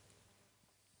 So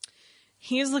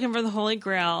he is looking for the Holy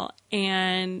Grail,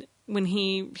 and when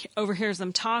he overhears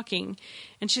them talking,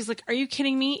 and she's like, are you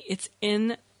kidding me? It's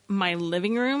in my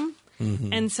living room.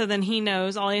 And so then he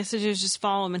knows all he has to do is just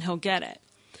follow him and he'll get it.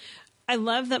 I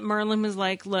love that Merlin was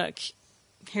like, look,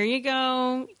 here you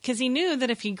go. Because he knew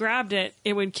that if he grabbed it,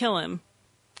 it would kill him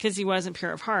because he wasn't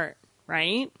pure of heart,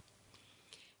 right?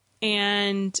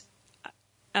 And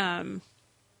well,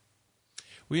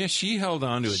 yeah, she held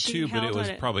on to it too, but it was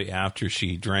probably after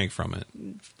she drank from it.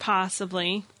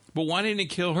 Possibly. But why didn't it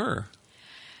kill her?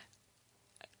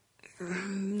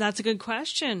 That's a good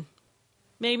question.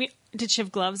 Maybe, did she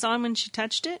have gloves on when she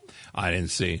touched it? I didn't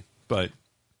see, but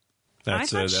that's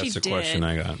the question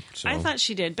I got. So. I thought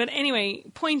she did. But anyway,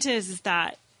 point is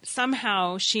that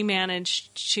somehow she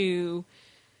managed to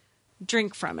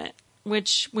drink from it,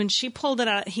 which when she pulled it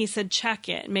out, he said, check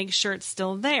it, make sure it's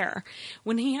still there.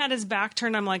 When he had his back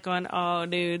turned, I'm like going, oh,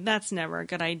 dude, that's never a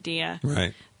good idea.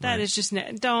 Right. That is just,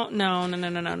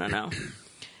 no.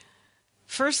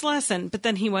 First lesson, but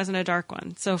then he wasn't a dark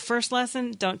one. So first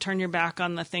lesson, don't turn your back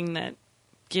on the thing that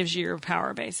gives you your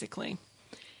power, basically.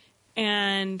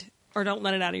 Or don't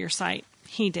let it out of your sight.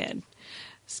 He did.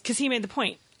 Because he made the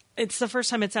point. It's the first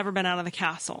time it's ever been out of the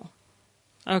castle.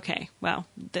 Okay, well,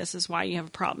 this is why you have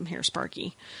a problem here,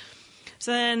 Sparky.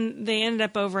 So then they ended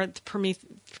up over at the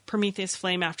Prometheus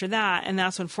Flame after that, and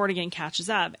that's when Vortigern catches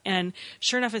up. And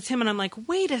sure enough, it's him, and I'm like,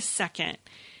 wait a second.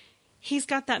 He's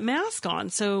got that mask on,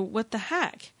 so what the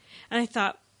heck? And I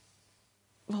thought,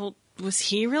 well, was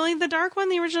he really the Dark One,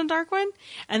 the original Dark One?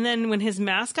 And then when his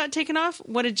mask got taken off,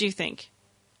 what did you think?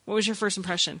 What was your first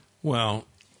impression? Well,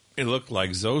 it looked like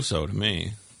Zoso to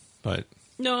me, but...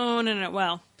 No.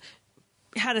 Well,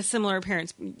 had a similar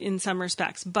appearance in some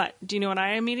respects. But do you know what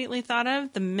I immediately thought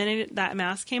of the minute that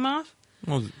mask came off?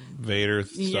 Well, Vader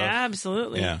stuff. Yeah,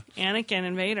 absolutely. Yeah. Anakin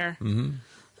and Vader. Mm-hmm.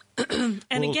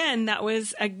 And again, that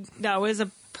was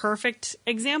a perfect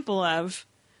example of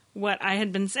what I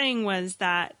had been saying was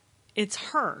that it's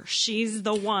her. She's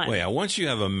the one. Well, yeah, once you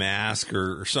have a mask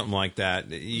or something like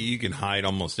that, you can hide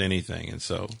almost anything. And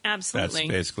so absolutely.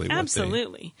 That's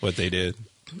basically what they did.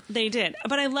 They did.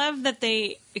 But I love that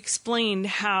they explained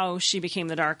how she became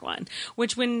the Dark One,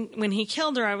 which when he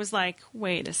killed her, I was like,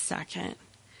 wait a second.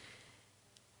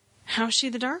 How's she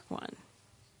the Dark One?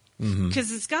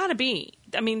 Because it's got to be.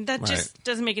 I mean, that just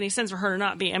doesn't make any sense for her to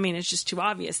not be. I mean, it's just too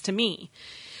obvious to me.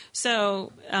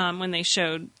 So when they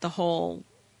showed the whole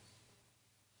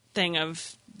thing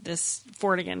of this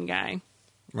Vortigern guy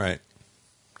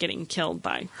getting killed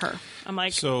by her, I'm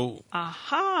like,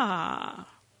 aha.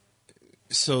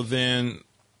 So then,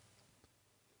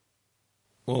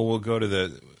 well, we'll go to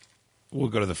the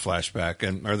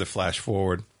flashback or the flash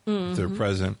forward to the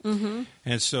present,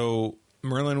 and so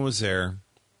Merlin was there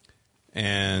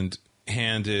and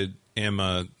handed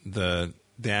Emma the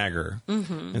dagger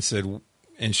and said,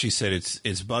 and she said,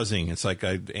 it's buzzing. It's like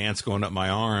ants going up my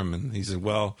arm. And he said,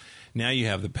 well, now you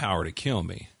have the power to kill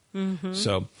me.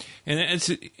 So, and it's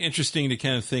interesting to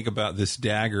kind of think about this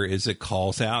dagger as it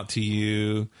calls out to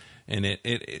you. And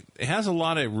it has a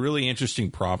lot of really interesting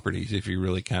properties if you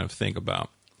really kind of think about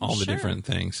all the different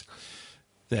things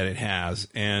that it has.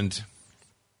 And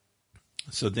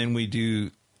so then we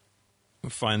do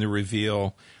find the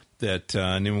reveal that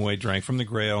Nimue drank from the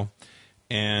Grail,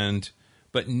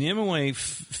 but Nimue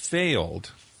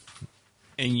failed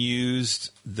and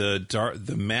used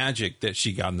the magic that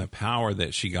she got and the power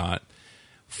that she got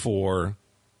for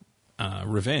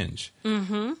revenge.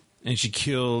 Mm-hmm. And she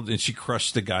killed and she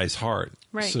crushed the guy's heart.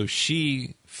 Right. So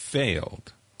she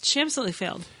failed. She absolutely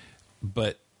failed.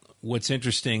 But what's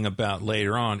interesting about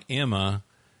later on, Emma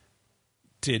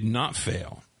did not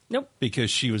fail. Nope. Because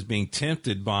she was being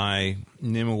tempted by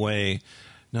Nimue.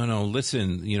 No,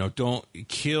 listen, don't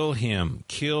kill him.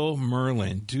 Kill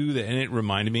Merlin. Do that. And it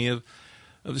reminded me of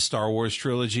the Star Wars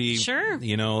trilogy. Sure.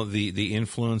 The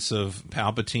influence of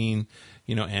Palpatine,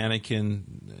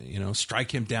 Anakin,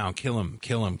 strike him down, kill him.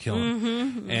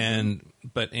 Mm-hmm.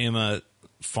 But Emma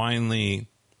finally,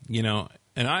 and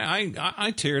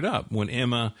I teared up when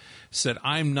Emma said,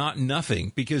 I'm not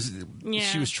nothing, because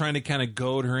she was trying to kind of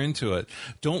goad her into it.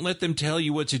 Don't let them tell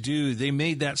you what to do. They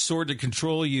made that sword to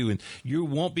control you, and you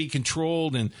won't be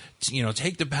controlled, and,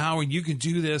 take the power, and you can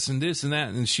do this and this and that.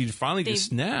 And she finally just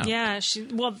snapped. Yeah.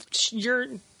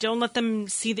 Don't let them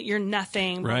see that you're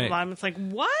nothing. Blah, right. blah, blah. It's like,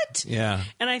 what? Yeah.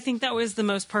 And I think that was the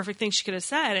most perfect thing she could have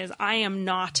said is, I am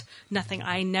not nothing.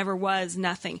 I never was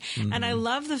nothing. Mm-hmm. And I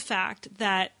love the fact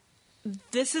that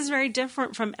this is very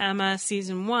different from Emma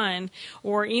season 1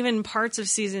 or even parts of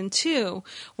season 2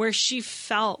 where she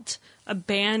felt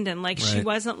abandoned, like she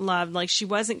wasn't loved, like she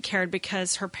wasn't cared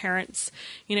because her parents,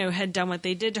 had done what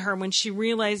they did to her. When she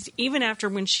realized, even after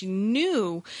when she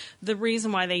knew the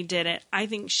reason why they did it, I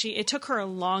think it took her a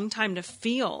long time to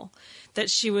feel that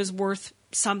she was worth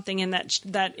something, and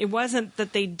that it wasn't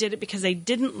that they did it because they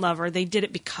didn't love her, they did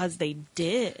it because they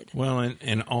did. Well,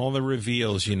 and all the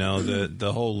reveals,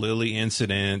 the whole Lily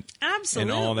incident,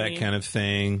 absolutely, and all that kind of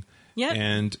thing,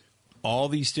 and all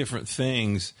these different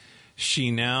things.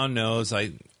 She now knows,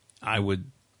 I would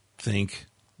think,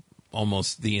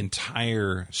 almost the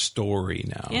entire story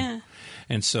now. Yeah.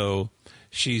 And so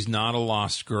she's not a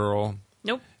lost girl.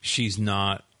 Nope. She's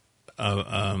not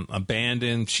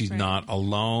abandoned. She's not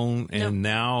alone. And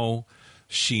now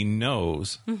she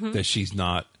knows that she's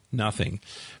not nothing.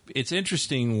 It's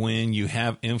interesting when you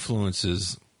have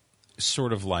influences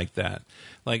sort of like that,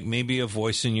 like maybe a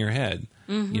voice in your head,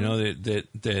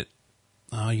 that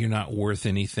oh, you're not worth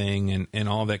anything, and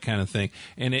all that kind of thing.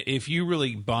 And if you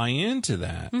really buy into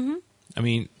that, I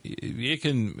mean, it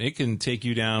can take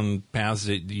you down paths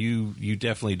that you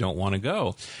definitely don't want to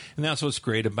go. And that's what's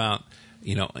great about,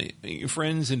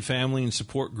 friends and family and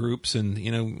support groups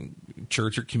and,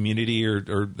 church or community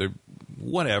or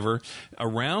whatever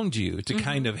around you to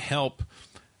kind of help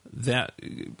that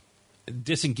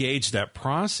disengage that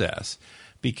process,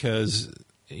 because,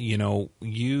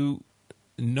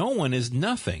 no one is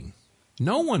nothing.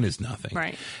 No one is nothing.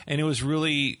 Right. And it was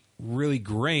really, really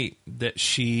great that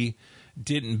she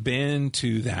didn't bend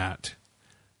to that,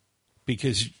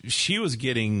 because she was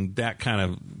getting that kind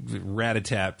of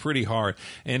rat-a-tat pretty hard.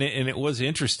 And it was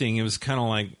interesting. It was kind of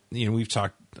like, we've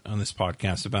talked on this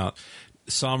podcast about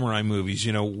samurai movies,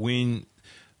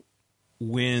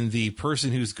 when the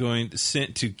person who's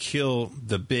sent to kill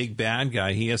the big bad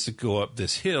guy, he has to go up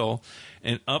this hill,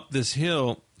 and up this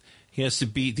hill he has to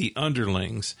beat the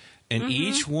underlings, and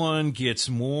each one gets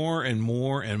more and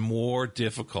more and more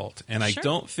difficult. And I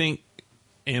don't think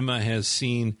Emma has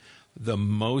seen the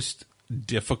most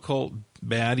difficult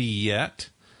baddie yet,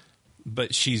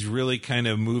 but she's really kind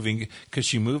of moving, because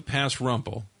she moved past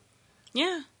Rumple.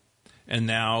 Yeah. And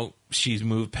now she's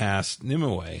moved past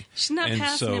Nimue. She's not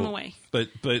past Nimue. But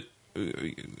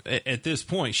at this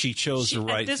point, she chose the right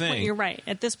thing. At this thing. point, you're right.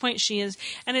 At this point, she is,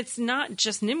 and it's not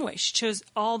just Nimue. She chose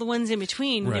all the ones in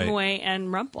between Nimue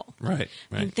and Rumple. Right.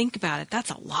 I mean, think about it.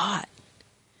 That's a lot.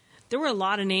 There were a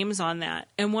lot of names on that,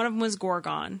 and one of them was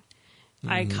Gorgon.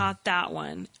 I caught that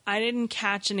one. I didn't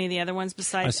catch any of the other ones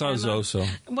besides I saw Emma. Zoso.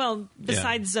 Well,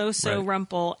 besides Zoso,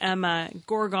 Rumple, Emma,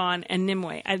 Gorgon, and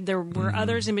Nimue. There were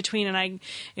others in between, and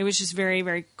it was just very,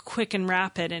 very quick and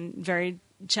rapid and very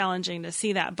challenging to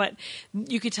see that. But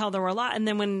you could tell there were a lot. And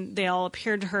then when they all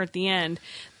appeared to her at the end,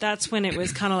 that's when it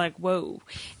was kind of like, whoa.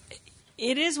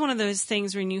 It is one of those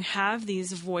things when you have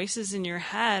these voices in your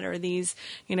head, or these,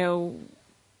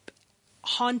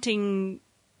 haunting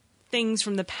things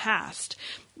from the past.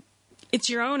 It's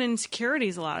your own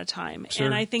insecurities a lot of time. Sure,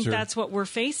 and I think that's what we're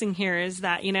facing here, is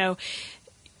that,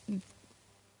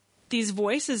 these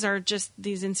voices are just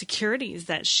these insecurities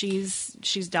that she's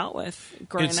dealt with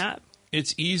growing up.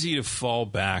 It's easy to fall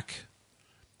back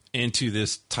into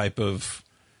this type of,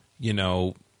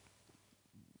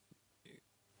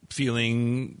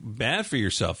 feeling bad for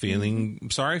yourself, feeling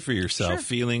sorry for yourself,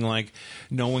 feeling like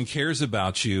no one cares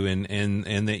about you and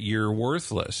that you're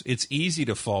worthless. It's easy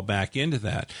to fall back into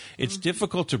that. It's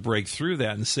difficult to break through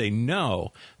that and say,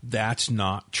 no, that's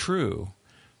not true.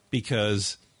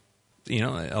 Because,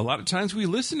 a lot of times we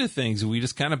listen to things and we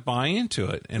just kind of buy into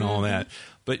it and all that.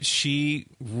 But she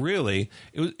really,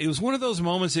 it was one of those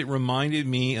moments that reminded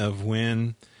me of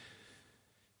when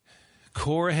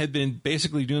Korra had been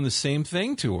basically doing the same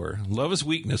thing to her. Love is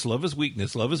weakness, love is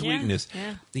weakness, love is weakness.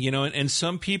 Yeah. And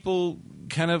some people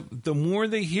kind of, the more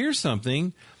they hear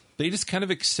something, they just kind of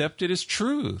accept it as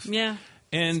truth. Yeah,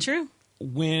 and it's true.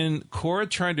 When Korra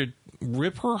tried to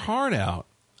rip her heart out,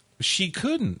 she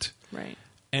couldn't. Right.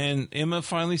 And Emma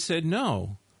finally said,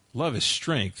 no, love is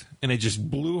strength. And it just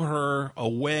blew her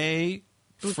away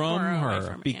from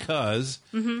her because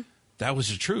that was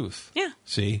the truth. Yeah.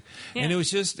 See? Yeah. And it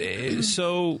was just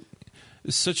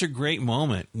such a great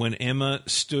moment when Emma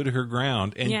stood her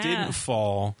ground and didn't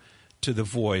fall to the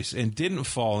voice and didn't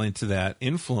fall into that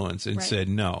influence and said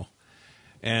no.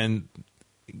 And,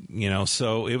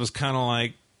 so it was kind of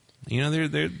like,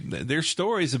 there's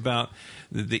stories about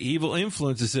the evil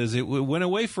influences. Says it went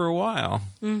away for a while.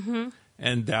 Mm-hmm.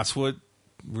 And that's what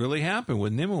really happened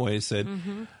when Nimue said,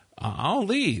 I'll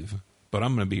leave, but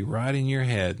I'm going to be right in your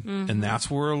head. Mm-hmm. And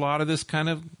that's where a lot of this kind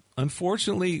of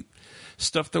unfortunately,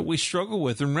 stuff that we struggle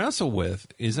with and wrestle with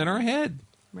is in our head.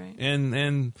 Right.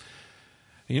 And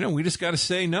we just got to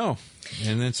say no.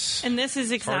 And this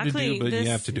is exactly hard to do, but you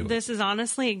have to do it. This is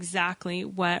honestly exactly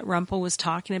what Rumpel was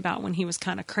talking about when he was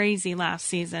kind of crazy last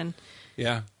season.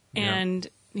 Yeah. And,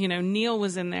 Neil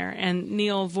was in there, and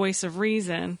Neil, voice of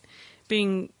reason,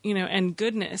 being, and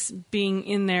goodness being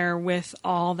in there with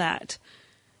all that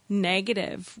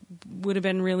negative would have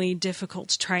been really difficult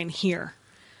to try and hear.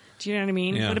 Do you know what I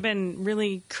mean? Yeah. It would have been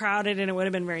really crowded, and it would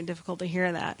have been very difficult to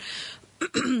hear that.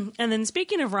 And then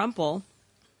speaking of Rumpel,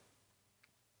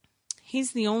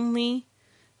 he's the only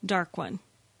Dark One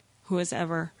who has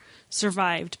ever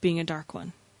survived being a Dark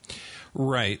One.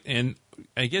 Right. And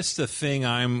I guess the thing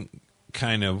I'm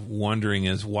kind of wondering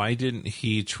is, why didn't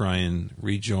he try and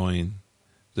rejoin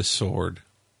the sword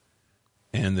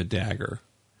and the dagger?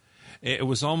 It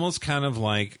was almost kind of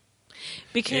like...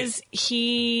 Because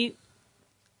he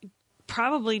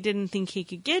probably didn't think he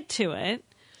could get to it.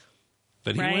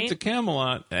 But he went to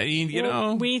Camelot. I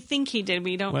mean, we think he did.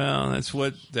 We don't. Well, that's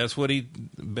what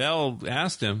Belle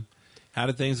asked him. How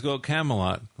did things go at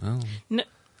Camelot? Well,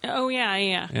 no,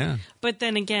 yeah. But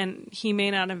then again, he may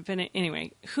not have been.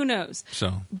 Anyway, who knows?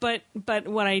 So, but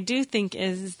what I do think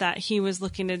is that he was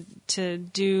looking to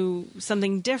do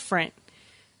something different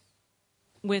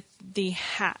with the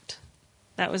hat.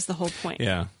 That was the whole point.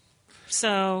 Yeah.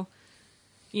 So.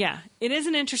 Yeah, it is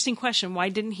an interesting question. Why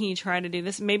didn't he try to do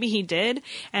this? Maybe he did,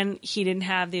 and he didn't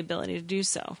have the ability to do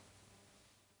so.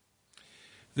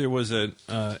 There was an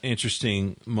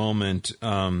interesting moment.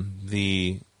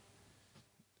 There's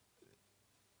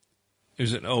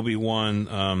an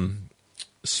Obi-Wan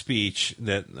speech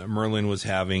that Merlin was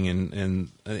having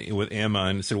and with Emma,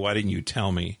 and said, "Why didn't you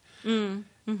tell me?"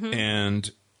 Mm-hmm.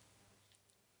 And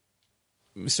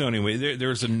so anyway,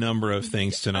 there's a number of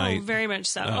things tonight. Oh, very much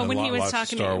so. When he was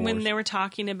talking, when they were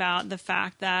talking about the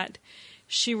fact that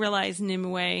she realized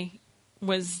Nimue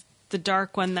was the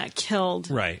Dark One that killed.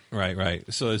 Right.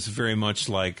 So it's very much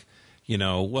like,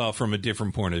 from a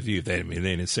different point of view. They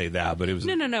didn't say that, but it was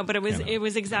no. But it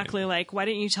was exactly like, why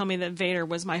didn't you tell me that Vader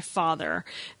was my father?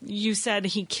 You said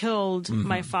he killed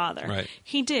my father. Right.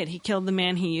 He did. He killed the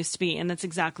man he used to be, and that's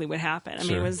exactly what happened. I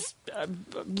mean, it was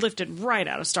lifted right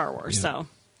out of Star Wars. Yeah.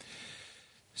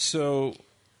 So,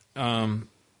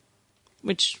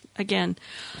 which again,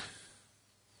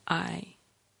 I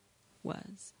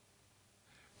was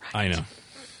right.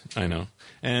 I know,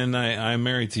 and I'm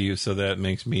married to you, so that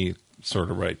makes me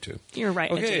sort of right too. You're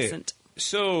right, adjacent.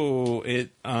 So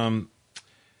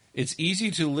it's easy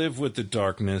to live with the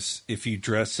darkness if you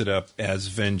dress it up as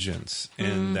vengeance,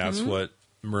 and that's what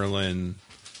Merlin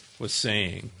was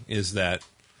saying, is that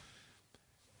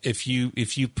if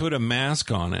you put a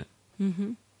mask on it,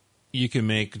 you can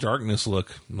make darkness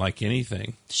look like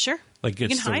anything. Sure, like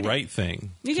it's the right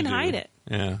thing. You can hide it.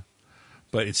 Yeah,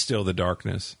 but it's still the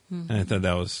darkness, and I thought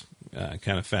that was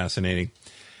kind of fascinating.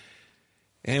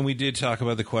 And we did talk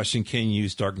about the question, can you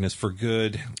use darkness for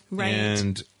good? Right.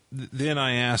 And then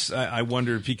I asked, I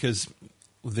wondered, because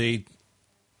we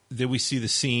see the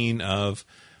scene of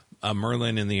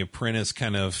Merlin and the apprentice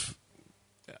kind of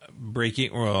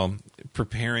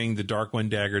preparing the Dark One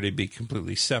dagger to be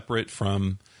completely separate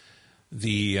from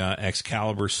the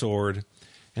Excalibur sword,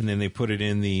 and then they put it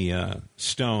in the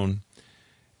stone.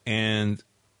 And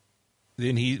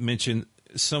then he mentioned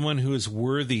someone who is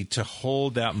worthy to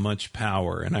hold that much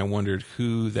power, and I wondered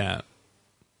who that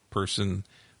person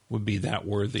would be that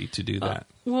worthy to do that.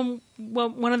 Well,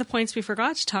 one of the points we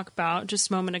forgot to talk about just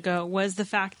a moment ago was the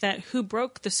fact that who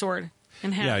broke the sword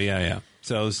in half. Yeah.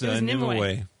 So it was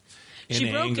Nimue.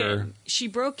 She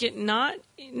broke it not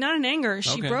in anger.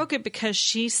 She broke it because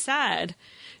she said,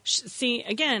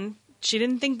 again, she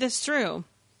didn't think this through.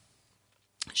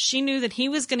 She knew that he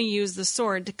was going to use the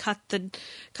sword to cut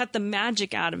the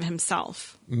magic out of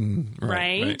himself.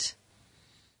 Right?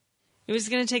 It was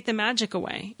going to take the magic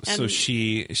away. And so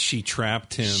she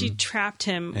trapped him. She trapped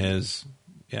him as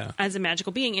a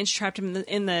magical being, and she trapped him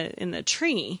in the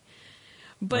tree.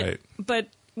 But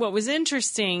what was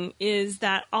interesting is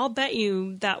that I'll bet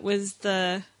you that was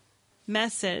the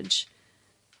message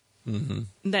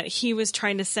that he was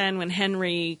trying to send when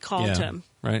Henry called him.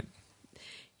 Right.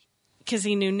 Because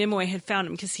he knew Nimue had found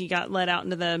him, because he got led out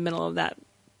into the middle of that,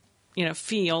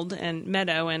 field and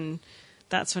meadow, and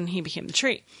that's when he became the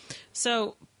tree.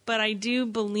 So, but I do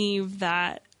believe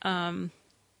that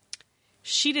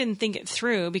she didn't think it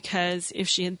through, because if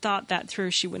she had thought that through,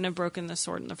 she wouldn't have broken the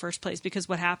sword in the first place. Because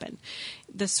what happened?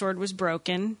 The sword was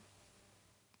broken.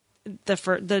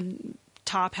 The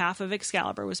top half of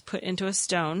Excalibur was put into a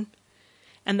stone,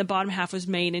 and the bottom half was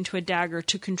made into a dagger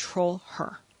to control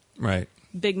her. Right.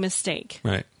 Big mistake.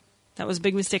 Right. That was a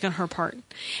big mistake on her part.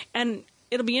 And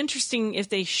it'll be interesting if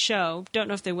they show, don't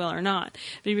know if they will or not,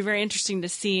 but it'll be very interesting to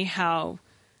see how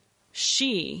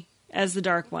she, as the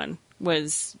Dark One,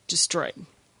 was destroyed.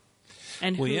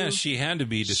 And well, yeah, she had to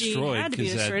be destroyed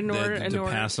because to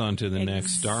pass on to the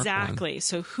next Dark One. Exactly.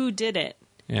 So who did it?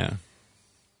 Yeah.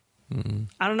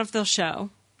 I don't know if they'll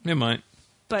show. It might.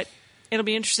 But it'll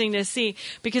be interesting to see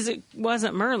because it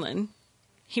wasn't Merlin.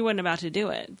 He wasn't about to do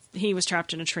it. He was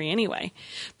trapped in a tree anyway.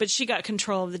 But she got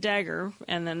control of the dagger,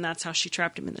 and then that's how she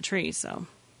trapped him in the tree. So,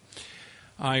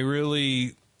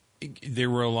 there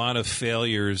were a lot of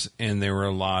failures, and there were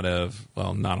a lot of,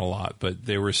 well, not a lot, but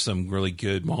there were some really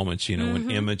good moments, when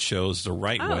Emma chose the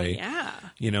right way. Yeah.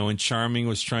 And Charming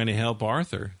was trying to help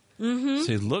Arthur.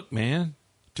 Say, look, man,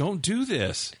 don't do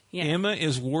this. Yeah. Emma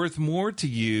is worth more to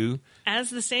you. As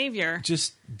the savior.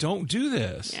 Just don't do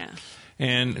this. Yeah.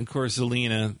 And, of course,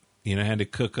 Zelena, had to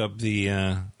cook up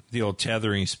the old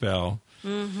tethering spell.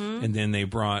 And then they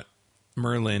brought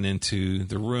Merlin into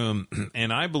the room.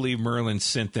 And I believe Merlin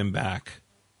sent them back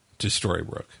to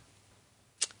Storybrooke.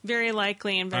 Very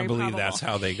likely and very probable. probable. That's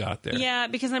how they got there. Yeah,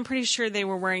 because I'm pretty sure they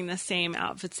were wearing the same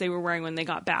outfits they were wearing when they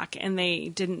got back, and they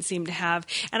didn't seem to have.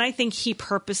 And I think he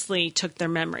purposely took their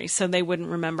memory so they wouldn't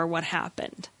remember what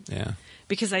happened. Yeah.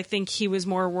 Because I think he was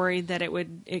more worried that it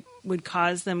would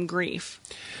cause them grief.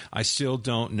 I still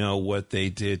don't know what they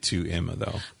did to Emma,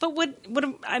 though. But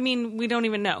we don't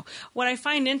even know. What I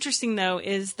find interesting, though,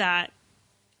 is that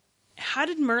how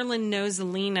did Merlin know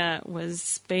Zelena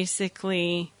was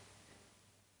basically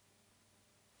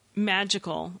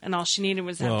magical, and all she needed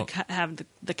was have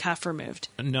the cuff removed?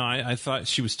 No, I thought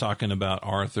she was talking about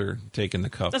Arthur taking the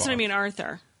cuff off. That's what I mean,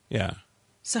 Arthur. Yeah.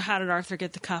 So how did Arthur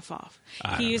get the cuff off?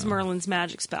 He used Merlin's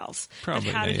magic spells.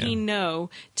 Probably. But how did he know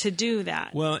to do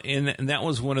that? Well, and that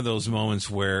was one of those moments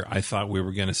where I thought we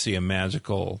were going to see a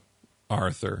magical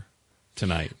Arthur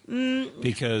tonight.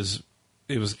 Because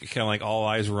it was kind of like all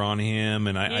eyes were on him,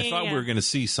 and I thought we were going to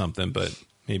see something, but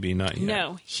maybe not yet.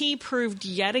 No, he proved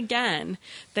yet again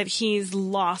that he's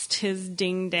lost his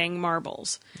ding-dang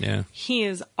marbles. Yeah. He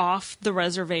is off the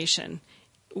reservation,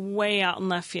 way out in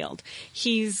left field.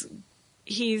 He's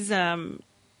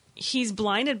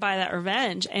blinded by that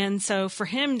revenge, and so for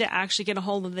him to actually get a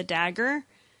hold of the dagger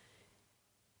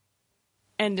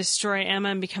and destroy Emma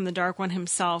and become the Dark One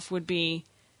himself would be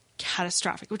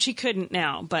catastrophic, which he couldn't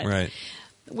now, but right.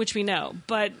 Which we know.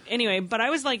 But anyway, I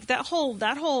was like that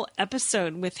whole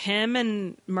episode with him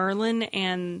and Merlin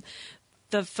and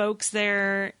the folks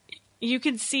there. You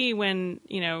could see when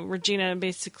Regina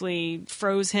basically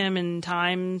froze him in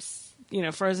times,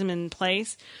 froze him in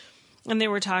place. And they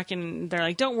were talking, they're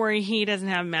like, don't worry, he doesn't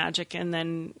have magic. And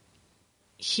then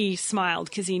he smiled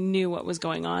because he knew what was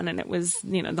going on. And it was,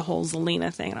 the whole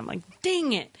Zelena thing. And I'm like,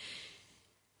 dang it.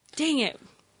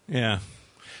 Yeah.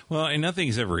 Well, and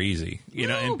nothing's ever easy,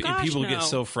 and people get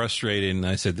so frustrated. And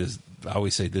I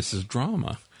always say this is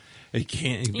drama. It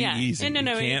can't be easy.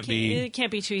 No, it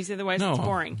can't be too easy. Otherwise, it's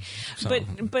boring. So.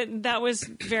 But that was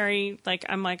very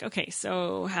I'm like, okay,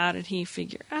 so how did he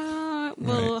figure out?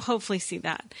 We'll hopefully see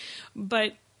that.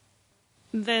 But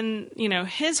then,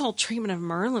 his whole treatment of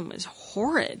Merlin was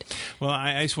horrid. Well,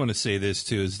 I just want to say this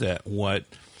too, is that what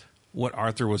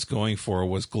Arthur was going for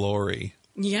was glory.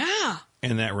 Yeah.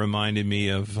 And that reminded me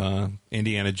of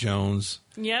Indiana Jones.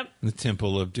 Yep. The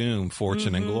Temple of Doom,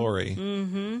 Fortune and Glory.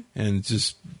 Mm-hmm. And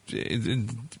just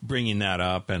bringing that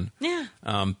up. And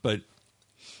but,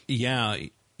 yeah,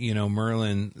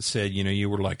 Merlin said, you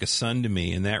were like a son to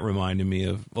me. And that reminded me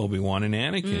of Obi-Wan and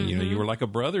Anakin. You were like a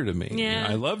brother to me. Yeah.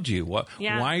 I loved you. Why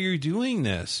are you doing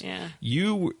this? Yeah.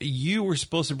 You were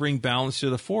supposed to bring balance to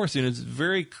the Force. And it's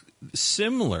very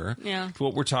similar to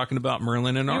what we're talking about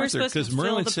Merlin and Arthur. Because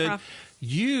Merlin said,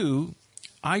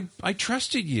 I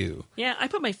trusted you. Yeah, I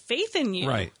put my faith in you.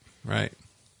 Right.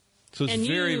 So it's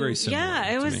very, very similar.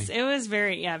 Yeah, it was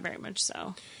very much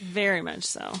so. Very much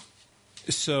so.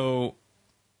 So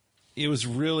it was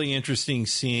really interesting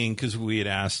seeing, because we had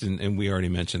asked, and we already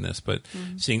mentioned this, but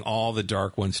seeing all the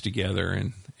Dark Ones together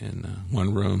in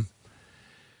one room.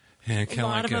 And a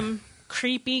lot of them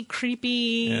creepy,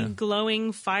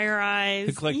 glowing fire eyes.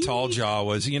 Look like Tall Jaw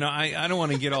was. I don't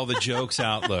want to get all the jokes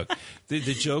out. Look, the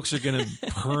jokes are going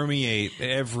to permeate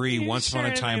every Once Upon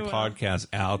a Time podcast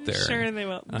out there. Sure they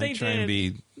will. They did.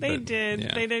 They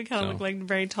did kind of look like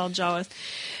very Tall Jawas.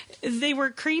 They were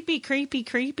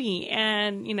creepy.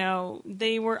 And,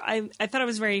 they were, I thought it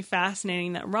was very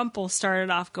fascinating that Rumpel started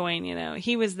off going,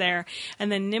 he was there.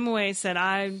 And then Nimue said,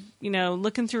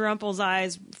 looking through Rumpel's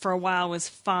eyes for a while was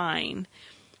fine.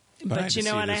 But you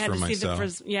know what? I had to see the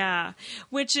first,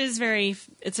 which is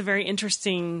it's a very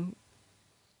interesting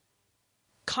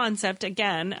concept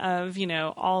again of,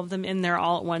 all of them in there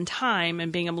all at one time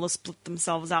and being able to split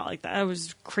themselves out like that. It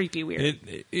was creepy weird.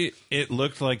 It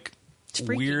looked like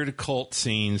weird cult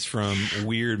scenes from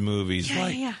weird movies.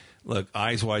 Look,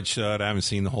 Eyes Wide Shut. I haven't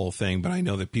seen the whole thing, but I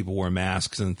know that people wear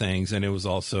masks and things, and it was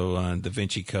also Da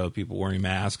Vinci Code, people wearing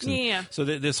masks. And so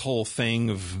this whole thing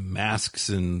of masks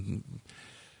and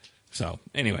so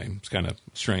anyway, it's kind of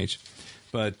strange.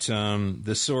 But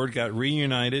the sword got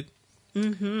reunited,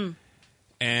 and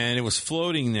it was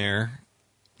floating there.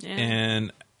 Yeah.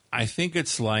 And I think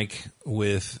it's like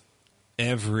with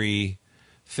every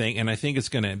thing, and I think it's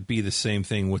going to be the same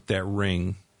thing with that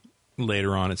ring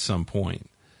later on at some point,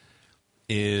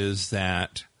 is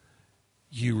that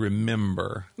you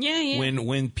remember. Yeah.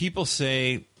 When people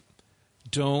say,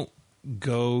 don't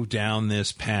go down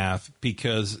this path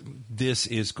because this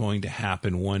is going to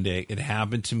happen one day. It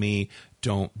happened to me.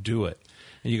 Don't do it.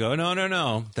 And you go,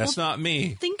 no, that's not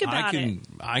me. Think about it.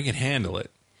 I can handle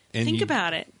it. And think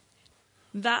about it.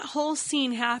 That whole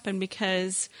scene happened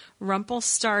because Rumpel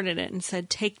started it and said,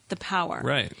 take the power.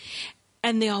 Right.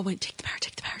 And they all went, take the power,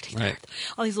 take the power, take the power.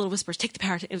 All these little whispers, take the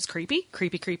power. It was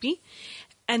creepy.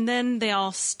 And then they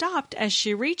all stopped as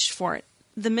she reached for it.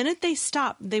 The minute they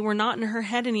stopped, they were not in her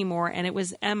head anymore, and it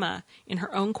was Emma in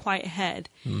her own quiet head.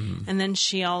 Mm-hmm. And then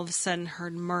she all of a sudden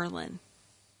heard Merlin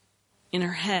in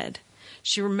her head.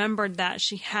 She remembered that.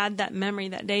 She had that memory,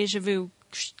 that deja vu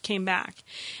came back.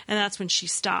 And that's when she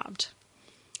stopped.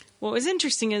 What was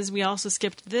interesting is we also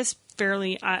skipped this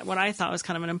fairly, what I thought was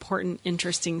kind of an important,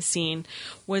 interesting scene,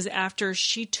 was after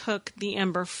she took the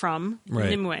ember from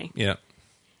Nimue. Yeah.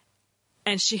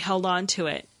 And she held on to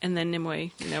it, and then Nimue,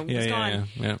 was gone.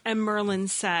 Yeah. And Merlin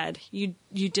said, "You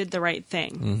did the right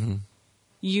thing. Mm-hmm.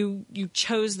 You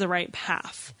chose the right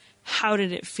path. How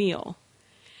did it feel?"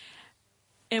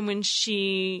 And when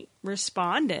she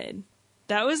responded,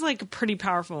 that was like a pretty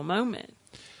powerful moment.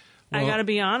 Well, I got to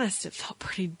be honest, it felt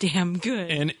pretty damn good.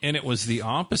 And it was the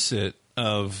opposite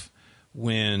of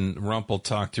when Rumpel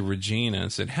talked to Regina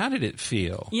and said, "How did it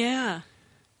feel?" Yeah.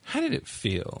 How did it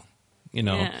feel?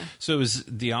 So it was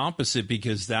the opposite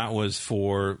because that was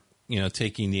for,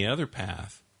 taking the other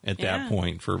path at that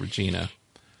point for Regina.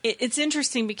 It's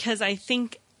interesting because I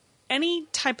think any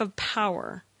type of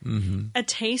power, a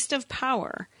taste of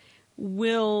power,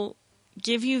 will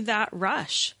give you that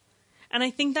rush. And I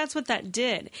think that's what that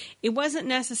did. It wasn't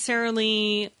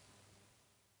necessarily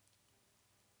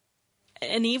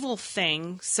an evil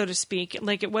thing, so to speak.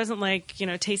 Like, it wasn't like,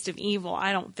 taste of evil.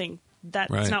 I don't think.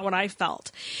 That's not what I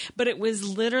felt. But it was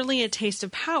literally a taste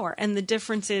of power. And the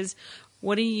difference is,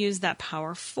 what do you use that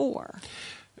power for?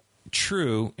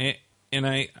 True. And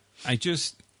I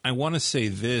want to say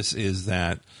this is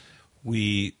that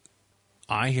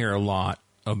I hear a lot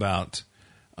about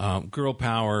girl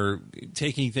power,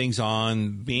 taking things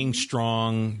on, being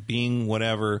strong, being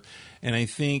whatever. And I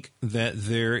think that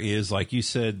there is, like you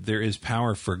said, there is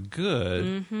power for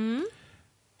good.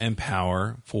 And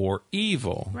power for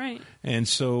evil. Right. And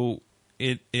so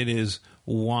it is,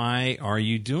 why are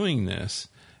you doing this?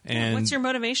 And what's your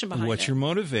motivation behind it? What's your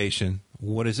motivation?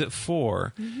 What is it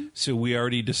for? So we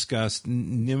already discussed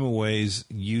Nimue's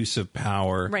use of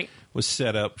power was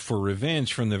set up for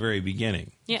revenge from the very beginning.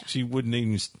 Yeah. She wouldn't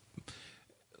even,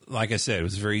 like I said, it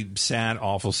was a very sad,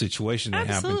 awful situation that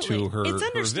happened to her, it's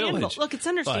understandable. Her village. Look, it's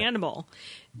understandable.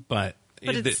 But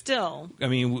it's still. I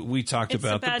mean, we talked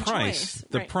about the price. Choice.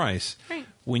 The price. Right.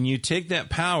 When you take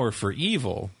that power for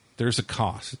evil, there's a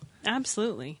cost.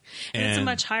 Absolutely. And it's a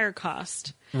much higher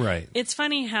cost. Right. It's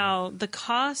funny how the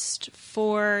cost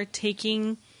for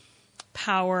taking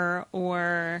power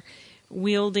or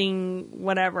wielding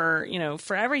whatever,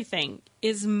 for everything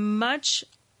is much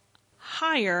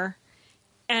higher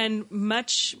and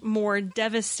much more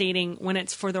devastating when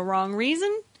it's for the wrong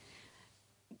reason.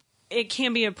 It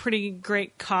can be a pretty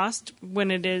great cost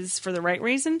when it is for the right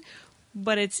reason,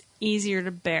 but it's easier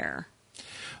to bear.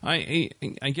 I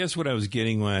guess what I was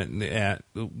getting at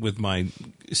with my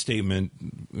statement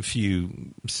a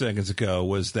few seconds ago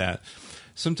was that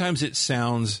sometimes it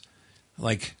sounds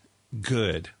like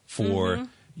good for,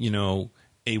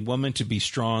 a woman to be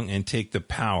strong and take the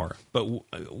power. But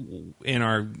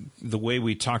the way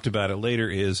we talked about it later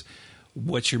is,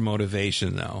 what's your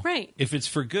motivation, though? Right. If it's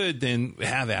for good, then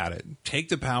have at it. Take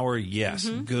the power, yes,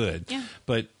 good. Yeah.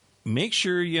 But make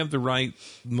sure you have the right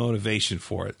motivation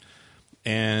for it.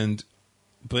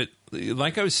 But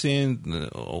like I was saying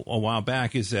a while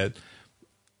back, is that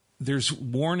there's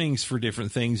warnings for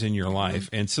different things in your life.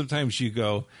 And sometimes you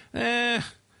go,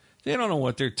 They don't know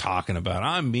what they're talking about.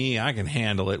 I'm me. I can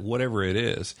handle it, whatever it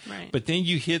is. Right. But then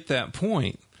you hit that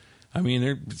point. I mean,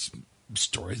 there's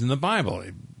stories in the Bible,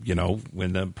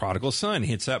 when the prodigal son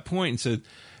hits that point and said,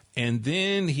 and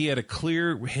then he had a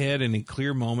clear head and a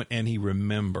clear moment, and he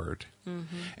remembered.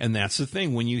 Mm-hmm. And that's the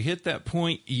thing. When you hit that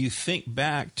point, you think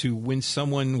back to when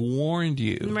someone warned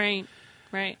you. Right,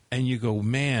 right. And you go,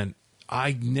 man,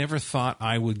 I never thought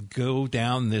I would go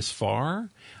down this far.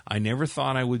 I never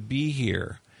thought I would be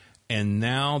here. And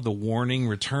now the warning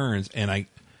returns, and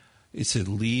it said,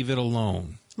 leave it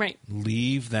alone. Right.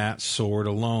 Leave that sword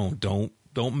alone.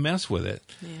 Don't mess with it.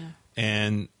 Yeah.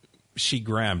 And she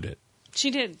grabbed it.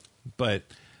 She did. But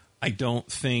I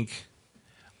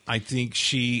think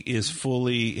she is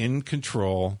fully in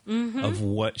control of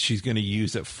what she's going to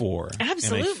use it for.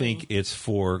 Absolutely. And I think it's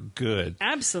for good.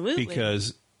 Absolutely.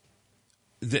 Because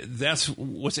that's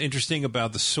what's interesting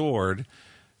about the sword.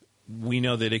 We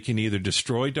know that it can either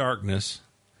destroy darkness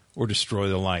or destroy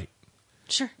the light.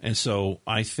 Sure. And so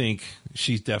I think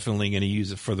she's definitely going to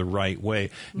use it for the right way.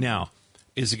 Now,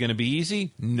 is it going to be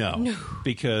easy? No.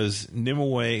 Because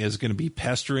Nimue is going to be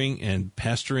pestering and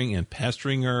pestering and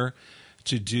pestering her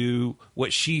to do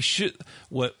what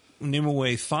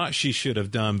Nimue thought she should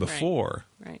have done before.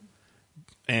 Right.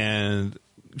 And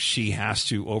she has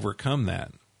to overcome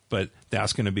that. But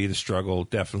that's going to be the struggle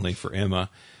definitely for Emma.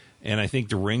 And I think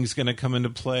the ring's going to come into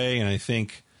play. And I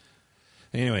think,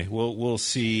 anyway, we'll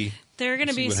see. There are going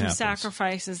to be some happens.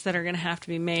 sacrifices that are going to have to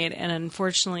be made, and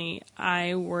unfortunately,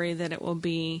 I worry that it will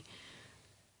be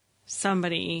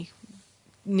somebody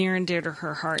near and dear to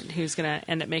her heart who's going to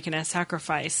end up making a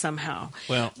sacrifice somehow.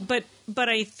 Well, but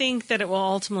I think that it will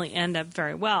ultimately end up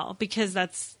very well, because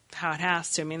that's how it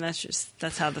has to. I mean,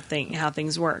 that's how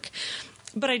things work.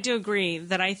 But I do agree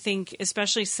that I think,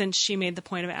 especially since she made the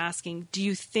point of asking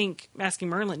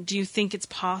Merlin, do you think it's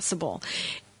possible?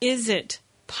 Is it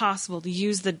possible to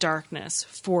use the darkness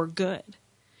for good?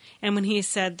 And when he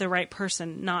said the right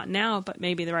person, not now, but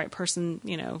maybe the right person,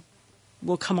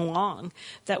 will come along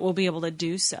that will be able to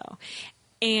do so.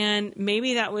 And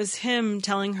maybe that was him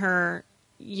telling her,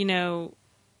 you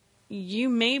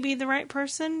may be the right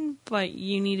person, but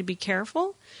you need to be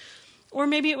careful. Or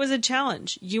maybe it was a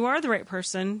challenge. You are the right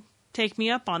person. Take me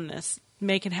up on this.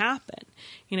 Make it happen.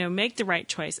 Make the right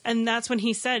choice. And that's when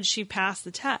he said she passed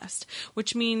the test,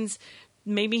 which means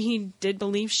maybe he did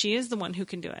believe she is the one who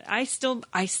can do it. I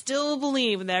still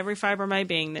believe with every fiber of my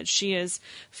being that she is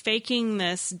faking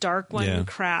this dark one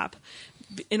crap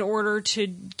in order to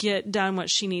get done what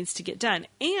she needs to get done.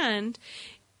 And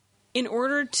in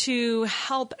order to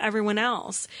help everyone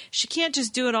else, she can't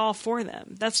just do it all for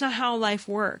them. That's not how life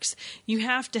works. You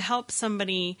have to help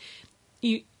somebody.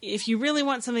 If you really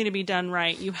want something to be done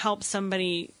right, you help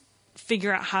somebody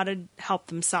figure out how to help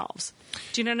themselves.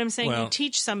 Do you know what I'm saying? Well, you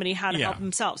teach somebody how to help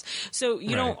themselves. So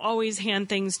you don't always hand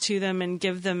things to them and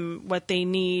give them what they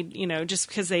need, just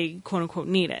because they quote unquote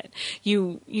need it.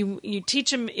 You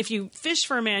teach them. If you fish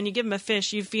for a man, you give him a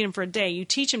fish, you feed him for a day. You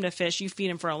teach him to fish, you feed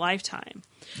him for a lifetime.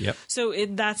 Yep. So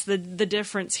that's the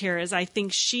difference here. Is I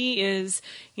think she is,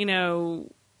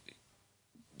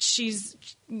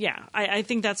 I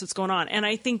think that's what's going on. And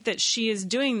I think that she is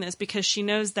doing this because she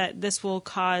knows that this will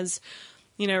cause,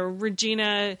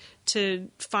 Regina to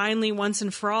finally once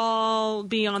and for all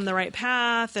be on the right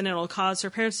path, and it'll cause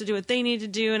her parents to do what they need to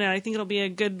do. And I think it'll be a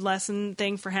good lesson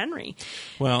thing for Henry.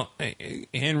 Well,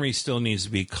 Henry still needs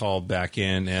to be called back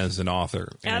in as an author.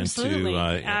 Absolutely.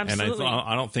 Absolutely. And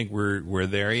I don't think we're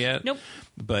there yet. Nope.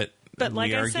 But like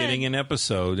we are said, getting an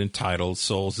episode entitled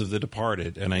Souls of the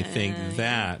Departed. And I think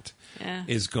that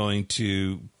is going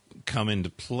to come into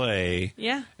play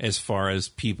as far as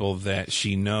people that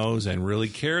she knows and really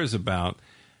cares about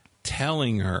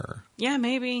telling her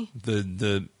maybe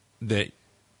that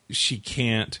she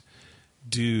can't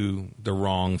do the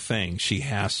wrong thing. She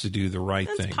has to do the right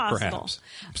thing, possible. Perhaps.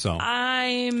 So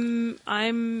I'm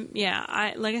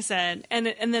like I said, and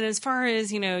then as far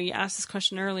as, you asked this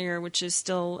question earlier, which is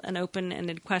still an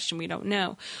open-ended question, we don't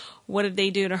know. What did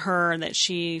they do to her that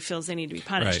she feels they need to be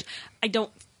punished? Right. I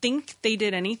don't think they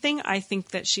did anything. I think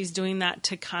that she's doing that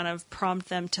to kind of prompt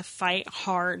them to fight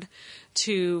hard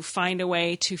to find a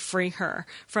way to free her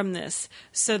from this,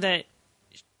 so that,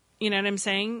 you know what I'm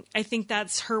saying? I think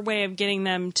that's her way of getting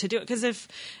them to do it. Because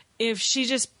if she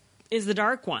just is the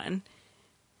dark one,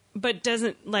 but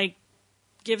doesn't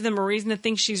give them a reason to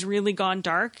think she's really gone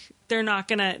dark, they're not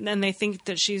gonna. And they think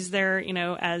that she's there,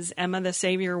 as Emma the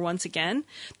savior once again.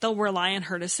 They'll rely on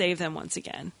her to save them once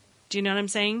again. Do you know what I'm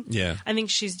saying? Yeah. I think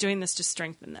she's doing this to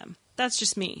strengthen them. That's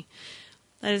just me.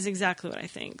 That is exactly what I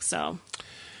think. So.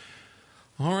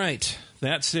 All right.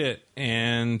 That's it.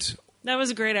 And That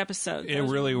was a great episode. It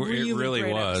really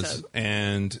great was. episode.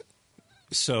 And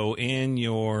so in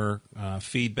your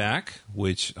feedback,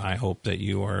 which I hope that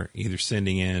you are either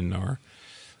sending in or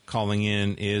calling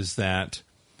in, is that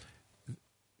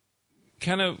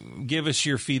kind of give us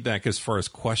your feedback as far as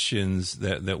questions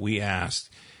that we asked.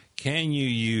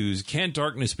 Can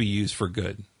darkness be used for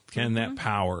good? Can that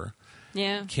power?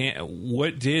 Yeah.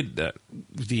 What did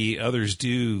the others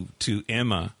do to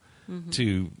Emma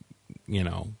to,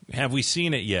 have we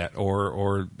seen it yet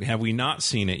or have we not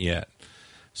seen it yet?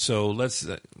 So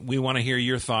we want to hear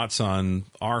your thoughts on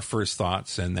our first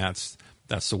thoughts, and that's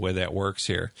the way that works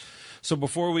here. So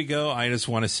before we go, I just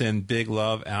want to send big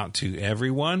love out to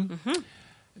everyone.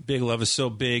 Big love is so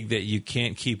big that you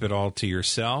can't keep it all to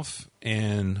yourself.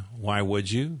 And why would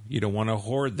you? You don't want to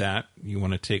hoard that. You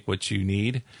want to take what you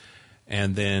need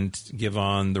and then give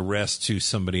on the rest to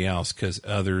somebody else because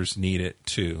others need it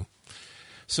too.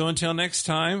 So until next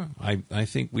time, I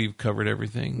think we've covered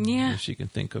everything. Yeah. If she can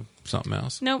think of something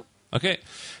else. Nope. Okay.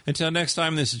 Until next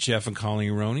time, this is Jeff and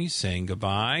Colleen Roney saying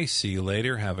goodbye. See you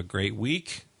later. Have a great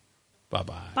week.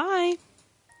 Bye-bye. Bye.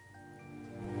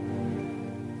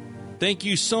 Thank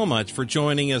you so much for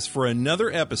joining us for another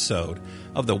episode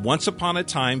of the Once Upon a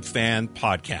Time Fan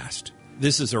Podcast.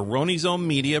 This is a Roney Zone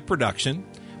Media production.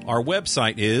 Our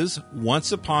website is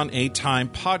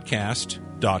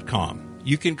onceuponatimepodcast.com.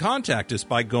 You can contact us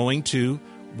by going to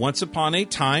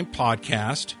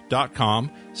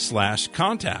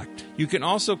onceuponatimepodcast.com/contact. You can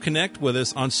also connect with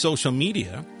us on social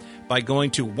media by going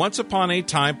to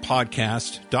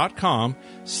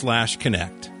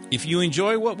onceuponatimepodcast.com/connect. If you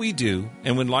enjoy what we do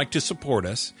and would like to support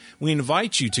us, we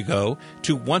invite you to go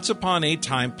to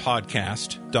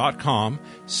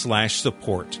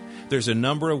onceuponatimepodcast.com/support. There's a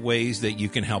number of ways that you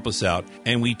can help us out,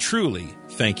 and we truly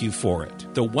thank you for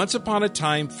it. The Once Upon a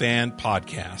Time Fan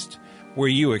Podcast, where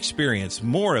you experience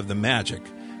more of the magic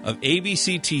of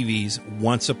ABC TV's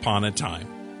Once Upon a Time.